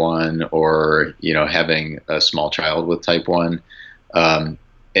type 1 or, having a small child with type 1,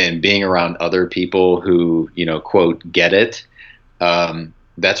 and being around other people who, quote, get it.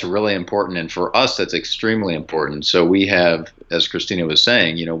 That's really important. And for us, that's extremely important. So we have, as Christina was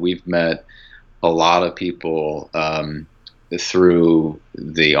saying, we've met a lot of people through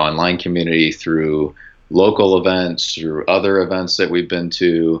the online community, through local events, through other events that we've been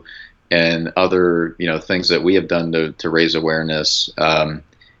to, and other things that we have done to raise awareness. And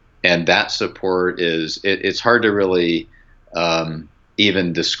that support it's hard to really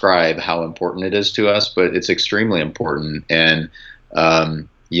even describe how important it is to us, but it's extremely important. And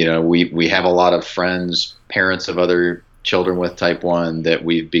we have a lot of friends, parents of other children with type 1 that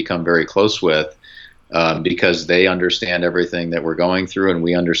we've become very close with. Because they understand everything that we're going through and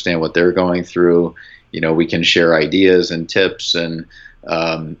we understand what they're going through. We can share ideas and tips and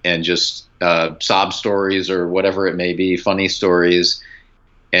just sob stories or whatever it may be, funny stories.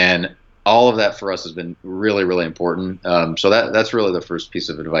 And all of that for us has been really, really important. So that's really the first piece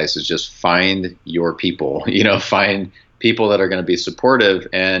of advice is just find your people, find people that are going to be supportive.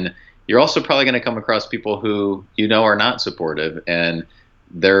 And you're also probably going to come across people who, are not supportive, and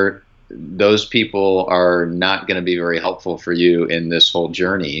those people are not going to be very helpful for you in this whole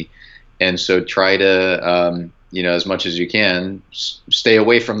journey. And so try to, as much as you can, stay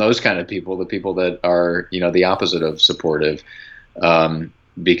away from those kind of people, the people that are, the opposite of supportive,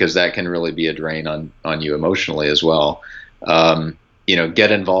 because that can really be a drain on you emotionally as well.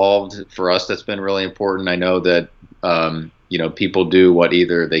 Get involved. For us, that's been really important. I know that, people do what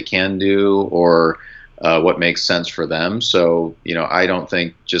either they can do or what makes sense for them. So, I don't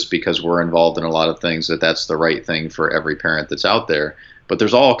think just because we're involved in a lot of things that that's the right thing for every parent that's out there. But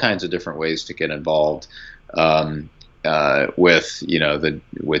there's all kinds of different ways to get involved with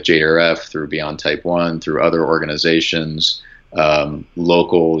JDRF, through Beyond Type 1, through other organizations,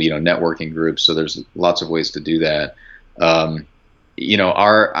 local, networking groups. So there's lots of ways to do that.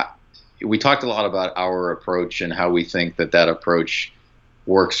 We talked a lot about our approach and how we think that approach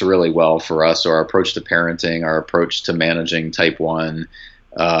works really well for us, or our approach to parenting, our approach to managing type 1.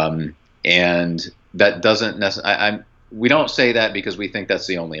 And that doesn't necessarily, we don't say that because we think that's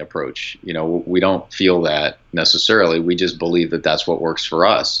the only approach. We don't feel that necessarily. We just believe that that's what works for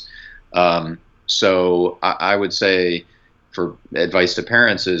us. So I would say for advice to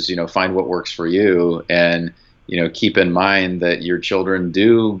parents is, find what works for you. And, keep in mind that your children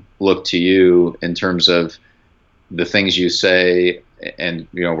do look to you in terms of the things you say. And,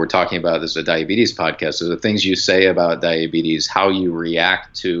 we're talking about this, a diabetes podcast, so the things you say about diabetes, how you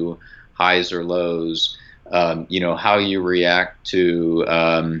react to highs or lows, how you react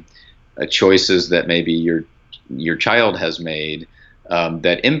to choices that maybe your child has made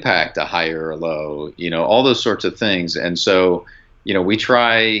that impact a high or a low, all those sorts of things. And so, we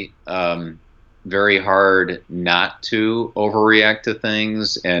try very hard not to overreact to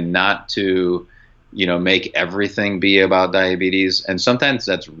things and not to, make everything be about diabetes. And sometimes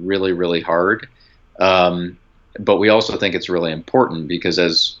that's really, really hard. But we also think it's really important because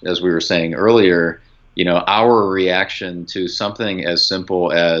as we were saying earlier, our reaction to something as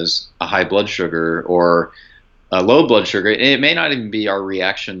simple as a high blood sugar or a low blood sugar, it may not even be our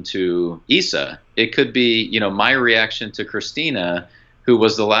reaction to Isa. It could be, my reaction to Christina, who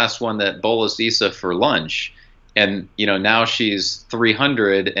was the last one that bolused Isa for lunch. And, now she's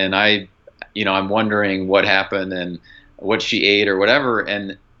 300 and I'm wondering what happened and what she ate or whatever.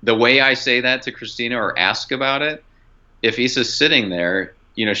 And the way I say that to Christina or ask about it, if Isa's sitting there,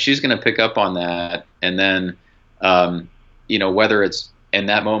 she's going to pick up on that. And then, whether it's in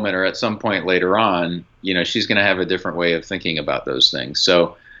that moment or at some point later on, she's going to have a different way of thinking about those things.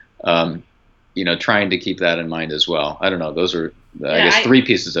 So, trying to keep that in mind as well. I don't know. Those are, I guess, 3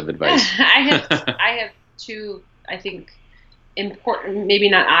 pieces of advice. I have 2, I think, important, maybe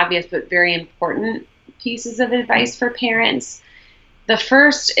not obvious, but very important pieces of advice for parents. The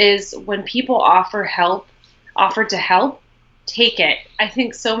first is when people offer to help, take it. I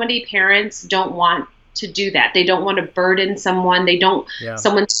think so many parents don't want to do that. They don't want to burden someone. They don't,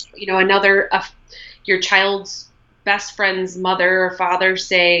 someone's, your child's best friend's mother or father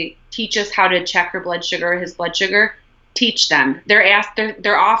say, teach us how to check her blood sugar, his blood sugar. Teach them.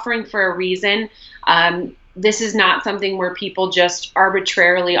 They're offering for a reason. This is not something where people just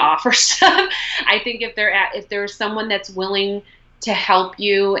arbitrarily offer stuff. I think if there's someone that's willing to help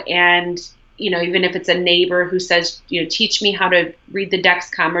you, and even if it's a neighbor who says, teach me how to read the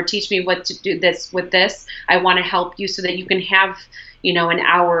Dexcom or teach me what to do this with this, I want to help you so that you can have an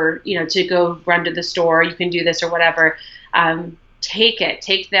hour to go run to the store, you can do this or whatever. Take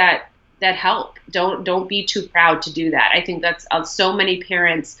that help. Don't be too proud to do that. I think that's so many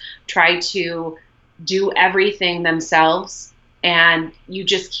parents try to do everything themselves, and you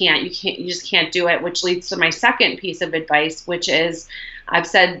just can't do it, which leads to my second piece of advice, which is, I've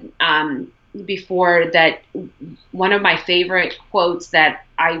said before that one of my favorite quotes that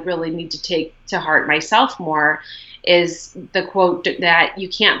I really need to take to heart myself more is the quote that you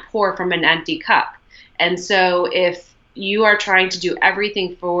can't pour from an empty cup. And so if you are trying to do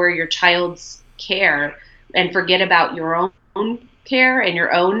everything for your child's care and forget about your own care and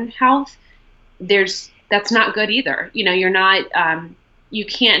your own health, that's not good either. You're not, you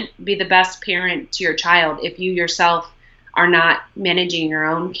can't be the best parent to your child if you yourself are not managing your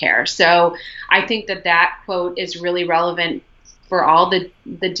own care. So I think that quote is really relevant for all the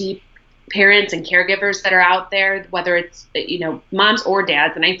deep parents and caregivers that are out there, whether it's, moms or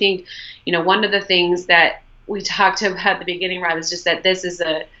dads. And I think, one of the things that we talked about at the beginning, Rob, is just that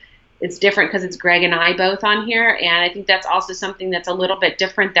it's different because it's Greg and I both on here. And I think that's also something that's a little bit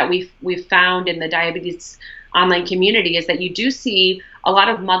different that we've found in the diabetes online community, is that you do see a lot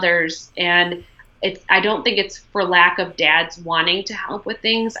of mothers, and I don't think it's for lack of dads wanting to help with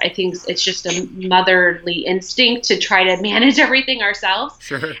things. I think it's just a motherly instinct to try to manage everything ourselves.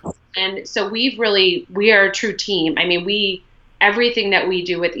 Sure. And so we are a true team. I mean, everything that we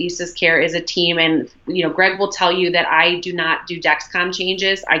do with Isa's Care is a team. And, Greg will tell you that I do not do Dexcom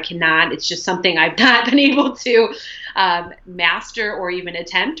changes. I cannot. It's just something I've not been able to master or even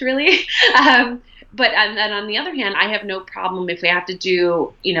attempt, really. But then on the other hand, I have no problem if we have to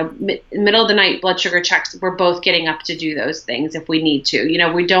do, middle of the night blood sugar checks. We're both getting up to do those things if we need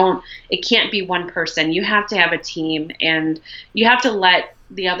to. It can't be one person. You have to have a team, and you have to let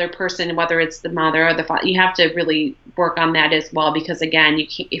the other person, whether it's the mother or the father, you have to really work on that as well. Because again,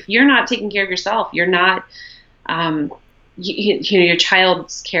 if you're not taking care of yourself, you're not, your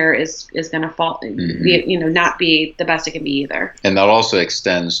child's care is going to fall, not be the best it can be either. And that also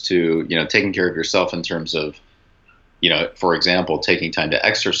extends to, taking care of yourself in terms of, for example, taking time to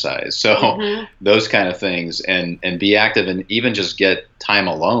exercise. So those kind of things, and be active, and even just get time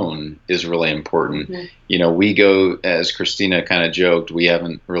alone is really important. We go, as Christina kind of joked, we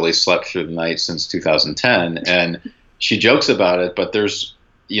haven't really slept through the night since 2010, and she jokes about it, but there's,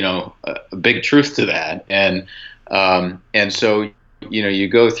 a big truth to that. And so, you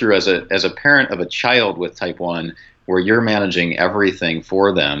go through as a parent of a child with type 1, where you're managing everything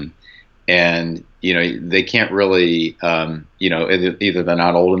for them, and they can't really, either they're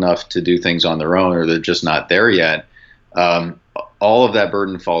not old enough to do things on their own or they're just not there yet. All of that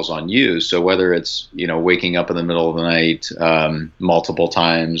burden falls on you. So whether it's, waking up in the middle of the night multiple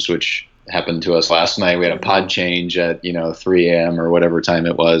times, which happened to us last night, we had a pod change at, 3 a.m. or whatever time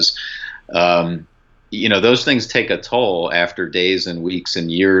it was. Those things take a toll after days and weeks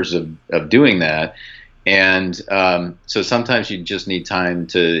and years of doing that. And so sometimes you just need time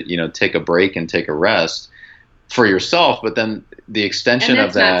to, take a break and take a rest for yourself. But then the extension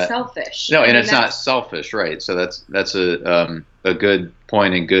of that, not selfish. No, and it's not selfish, right? So that's a good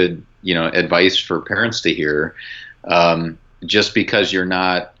point and good, advice for parents to hear. Just because you're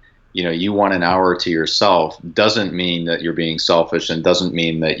not, you want an hour to yourself doesn't mean that you're being selfish, and doesn't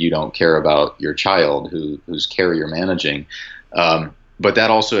mean that you don't care about your child whose care you're managing. But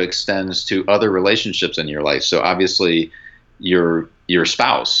that also extends to other relationships in your life. So obviously your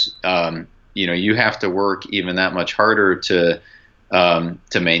spouse, you have to work even that much harder to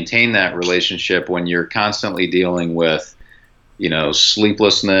maintain that relationship when you're constantly dealing with,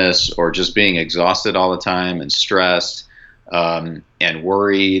 sleeplessness or just being exhausted all the time and stressed, and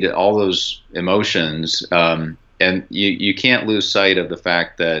worried, all those emotions. And you can't lose sight of the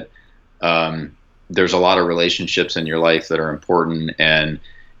fact that, there's a lot of relationships in your life that are important, and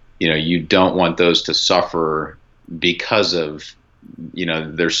you don't want those to suffer because of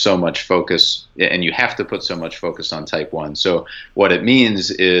there's so much focus, and you have to put so much focus on type 1. So what it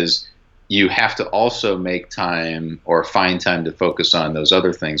means is you have to also make time or find time to focus on those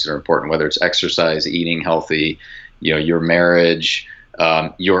other things that are important, whether it's exercise, eating healthy, your marriage,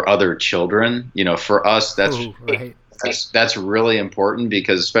 your other children. For us, that's right. That's really important,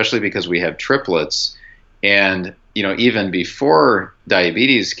 especially because we have triplets, and even before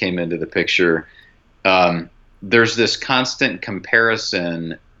diabetes came into the picture, there's this constant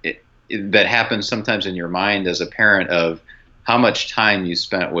comparison that happens sometimes in your mind as a parent of how much time you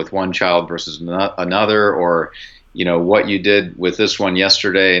spent with one child versus another, or what you did with this one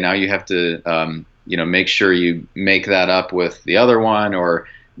yesterday. Now you have to make sure you make that up with the other one, or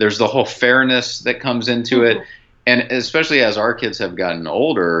there's the whole fairness that comes into it. And especially as our kids have gotten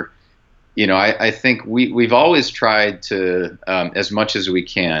older, I think we've always tried to, as much as we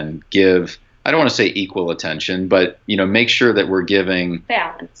can, give, I don't want to say equal attention, but, make sure that we're giving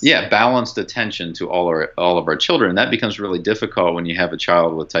balanced attention to all of our children. That becomes really difficult when you have a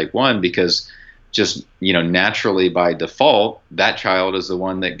child with type 1, because just, naturally by default, that child is the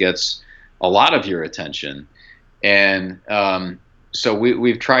one that gets a lot of your attention. And, so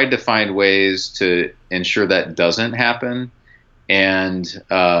we've tried to find ways to ensure that doesn't happen, and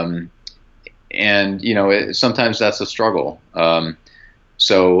sometimes that's a struggle.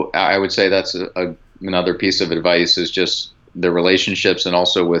 So I would say that's another piece of advice, is just the relationships, and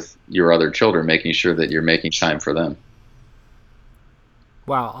also with your other children, making sure that you're making time for them.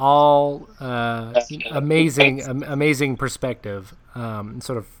 Wow, all amazing perspective.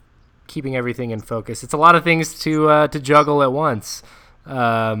 Sort of keeping everything in focus. It's a lot of things to juggle at once.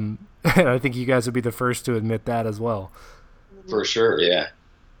 And I think you guys would be the first to admit that as well. For sure, yeah.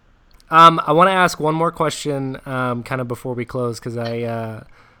 I want to ask one more question, kind of before we close, because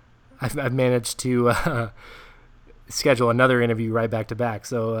I've managed to schedule another interview right back to back.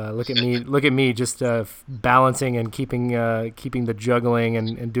 So look at me, just balancing and keeping the juggling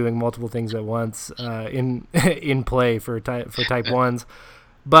and doing multiple things at once in play for type 1s.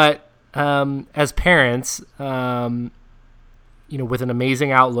 But as parents, with an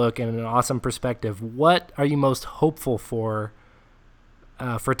amazing outlook and an awesome perspective, what are you most hopeful for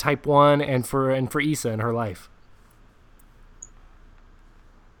type 1 and for Isa in her life?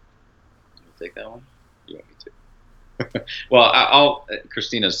 You take that one? You want me to? Well,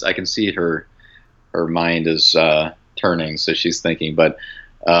 Christina's, I can see her mind is turning, so she's thinking. But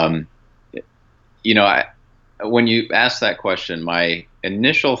when you asked that question, my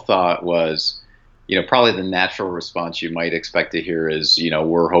initial thought was, probably the natural response you might expect to hear is,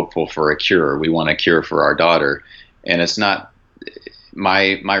 we're hopeful for a cure. We want a cure for our daughter. And it's not,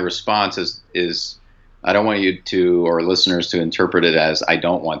 my response is I don't want you to, or listeners to, interpret it as I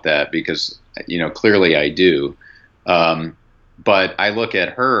don't want that, because, clearly I do. But I look at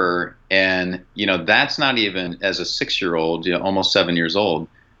her and, that's not even, as a 6-year-old, almost 7 years old,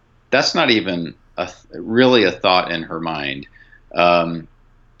 that's not even really a thought in her mind. In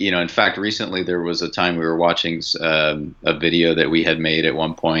fact, recently there was a time we were watching a video that we had made at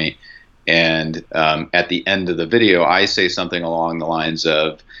one point, and at the end of the video, I say something along the lines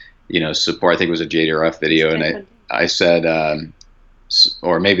of, support. I think it was a JDRF video, and I said,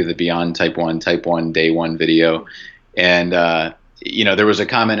 or maybe the Beyond Type 1 Day 1 video, and there was a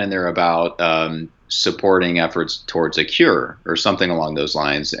comment in there about supporting efforts towards a cure or something along those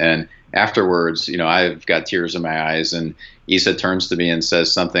lines. And afterwards, I've got tears in my eyes, and Issa turns to me and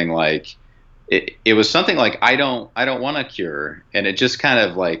says something like, it was something like, I don't want a cure. And it just kind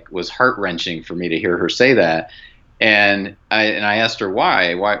of like was heart wrenching for me to hear her say that. And I asked her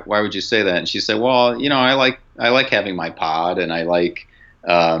why would you say that? And she said, well, I like having my pod, and I like,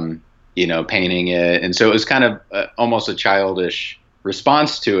 painting it. And so it was kind of almost a childish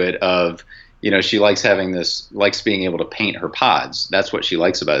response to it of, she likes likes being able to paint her pods. That's what she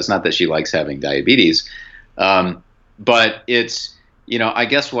likes about it. It's not that she likes having diabetes. But it's, I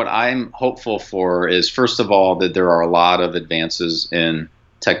guess what I'm hopeful for is, first of all, that there are a lot of advances in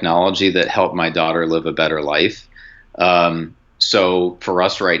technology that help my daughter live a better life. So for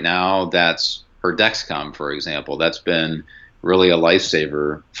us right now, that's her Dexcom, for example. That's been really a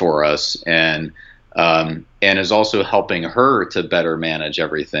lifesaver for us, and is also helping her to better manage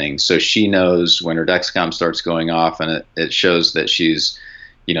everything. So she knows when her Dexcom starts going off and it shows that she's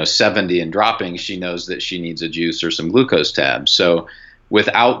 70 and dropping, she knows that she needs a juice or some glucose tabs. So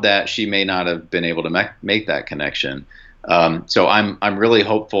without that, she may not have been able to make that connection. So I'm really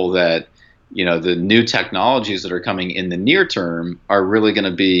hopeful that the new technologies that are coming in the near term are really going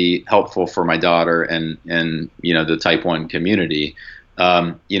to be helpful for my daughter and the type 1 community.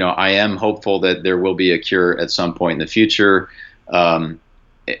 I am hopeful that there will be a cure at some point in the future,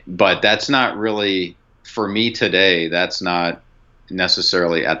 but that's not really, for me today, that's not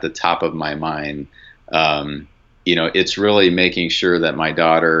necessarily at the top of my mind. It's really making sure that my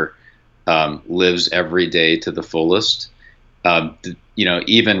daughter lives every day to the fullest.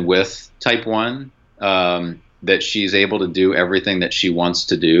 Even with type 1, that she's able to do everything that she wants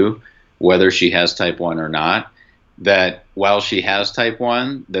to do, whether she has type 1 or not. That while she has type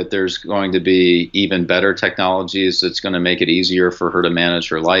 1, that there's going to be even better technologies that's going to make it easier for her to manage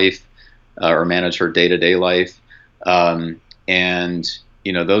her life, or manage her day-to-day life. And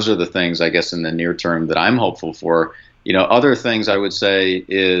those are the things, I guess, in the near term that I'm hopeful for. Other things I would say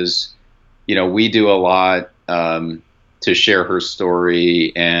is, we do a lot to share her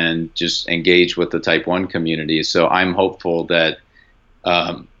story and just engage with the type 1 community. So I'm hopeful that,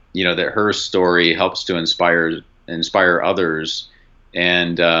 that her story helps to inspire others,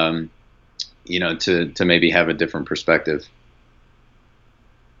 and, to maybe have a different perspective.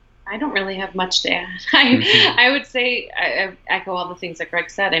 I don't really have much to add. I would say I echo all the things that Greg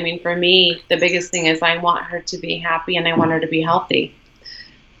said. I mean, for me, the biggest thing is I want her to be happy and I want her to be healthy.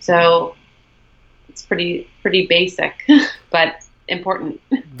 So it's pretty basic, but important.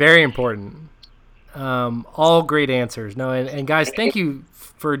 Very important. All great answers. No, and guys, thank you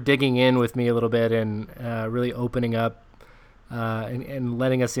for digging in with me a little bit and really opening up and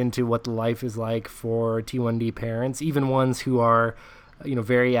letting us into what the life is like for T1D parents, even ones who are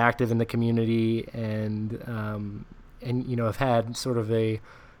very active in the community and have had sort of an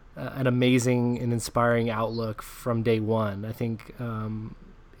amazing and inspiring outlook from day one. I think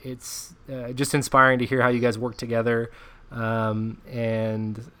it's just inspiring to hear how you guys work together, and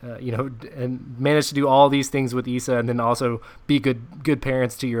manage to do all these things with Issa, and then also be good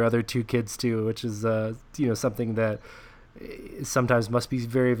parents to your other two kids too, which is something that sometimes must be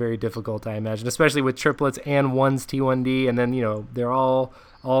very, very difficult, I imagine, especially with triplets and one's T1D, and then they're all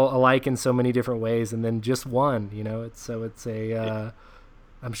alike in so many different ways, and then just one,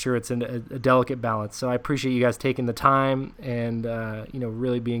 I'm sure it's a delicate balance. So I appreciate you guys taking the time and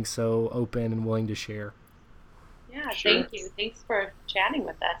really being so open and willing to share. Yeah, sure. Thank you. Thanks for chatting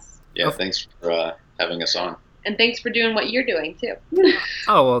with us. Yeah, thanks for having us on. And thanks for doing what you're doing too.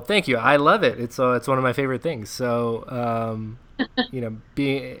 Oh, well, thank you. I love it. It's one of my favorite things. So,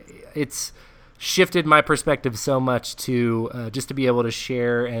 it's shifted my perspective so much to just to be able to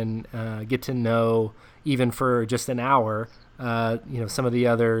share and get to know, even for just an hour, some of the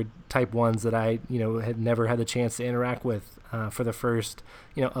other type 1s that I, had never had the chance to interact with for the first,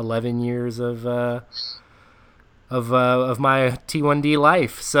 11 years of my T1D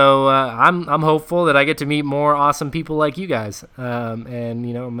life. So I'm hopeful that I get to meet more awesome people like you guys, and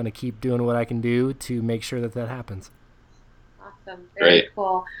I'm going to keep doing what I can do to make sure that happens. Awesome, very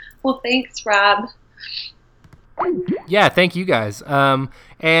cool. Well, thanks, Rob. Yeah, thank you guys.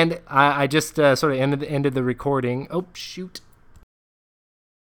 And I just sort of ended the recording. Oh shoot.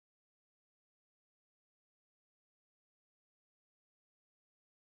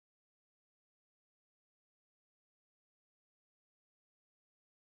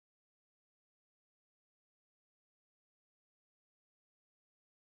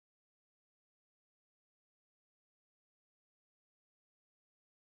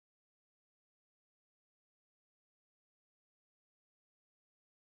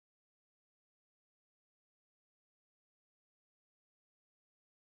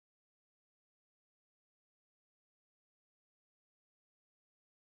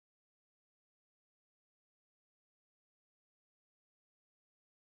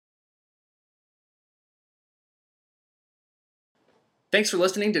 Thanks for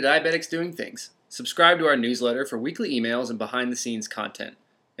listening to Diabetics Doing Things. Subscribe to our newsletter for weekly emails and behind-the-scenes content.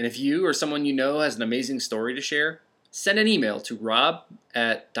 And if you or someone you know has an amazing story to share, send an email to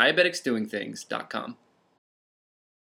rob@diabeticsdoingthings.com.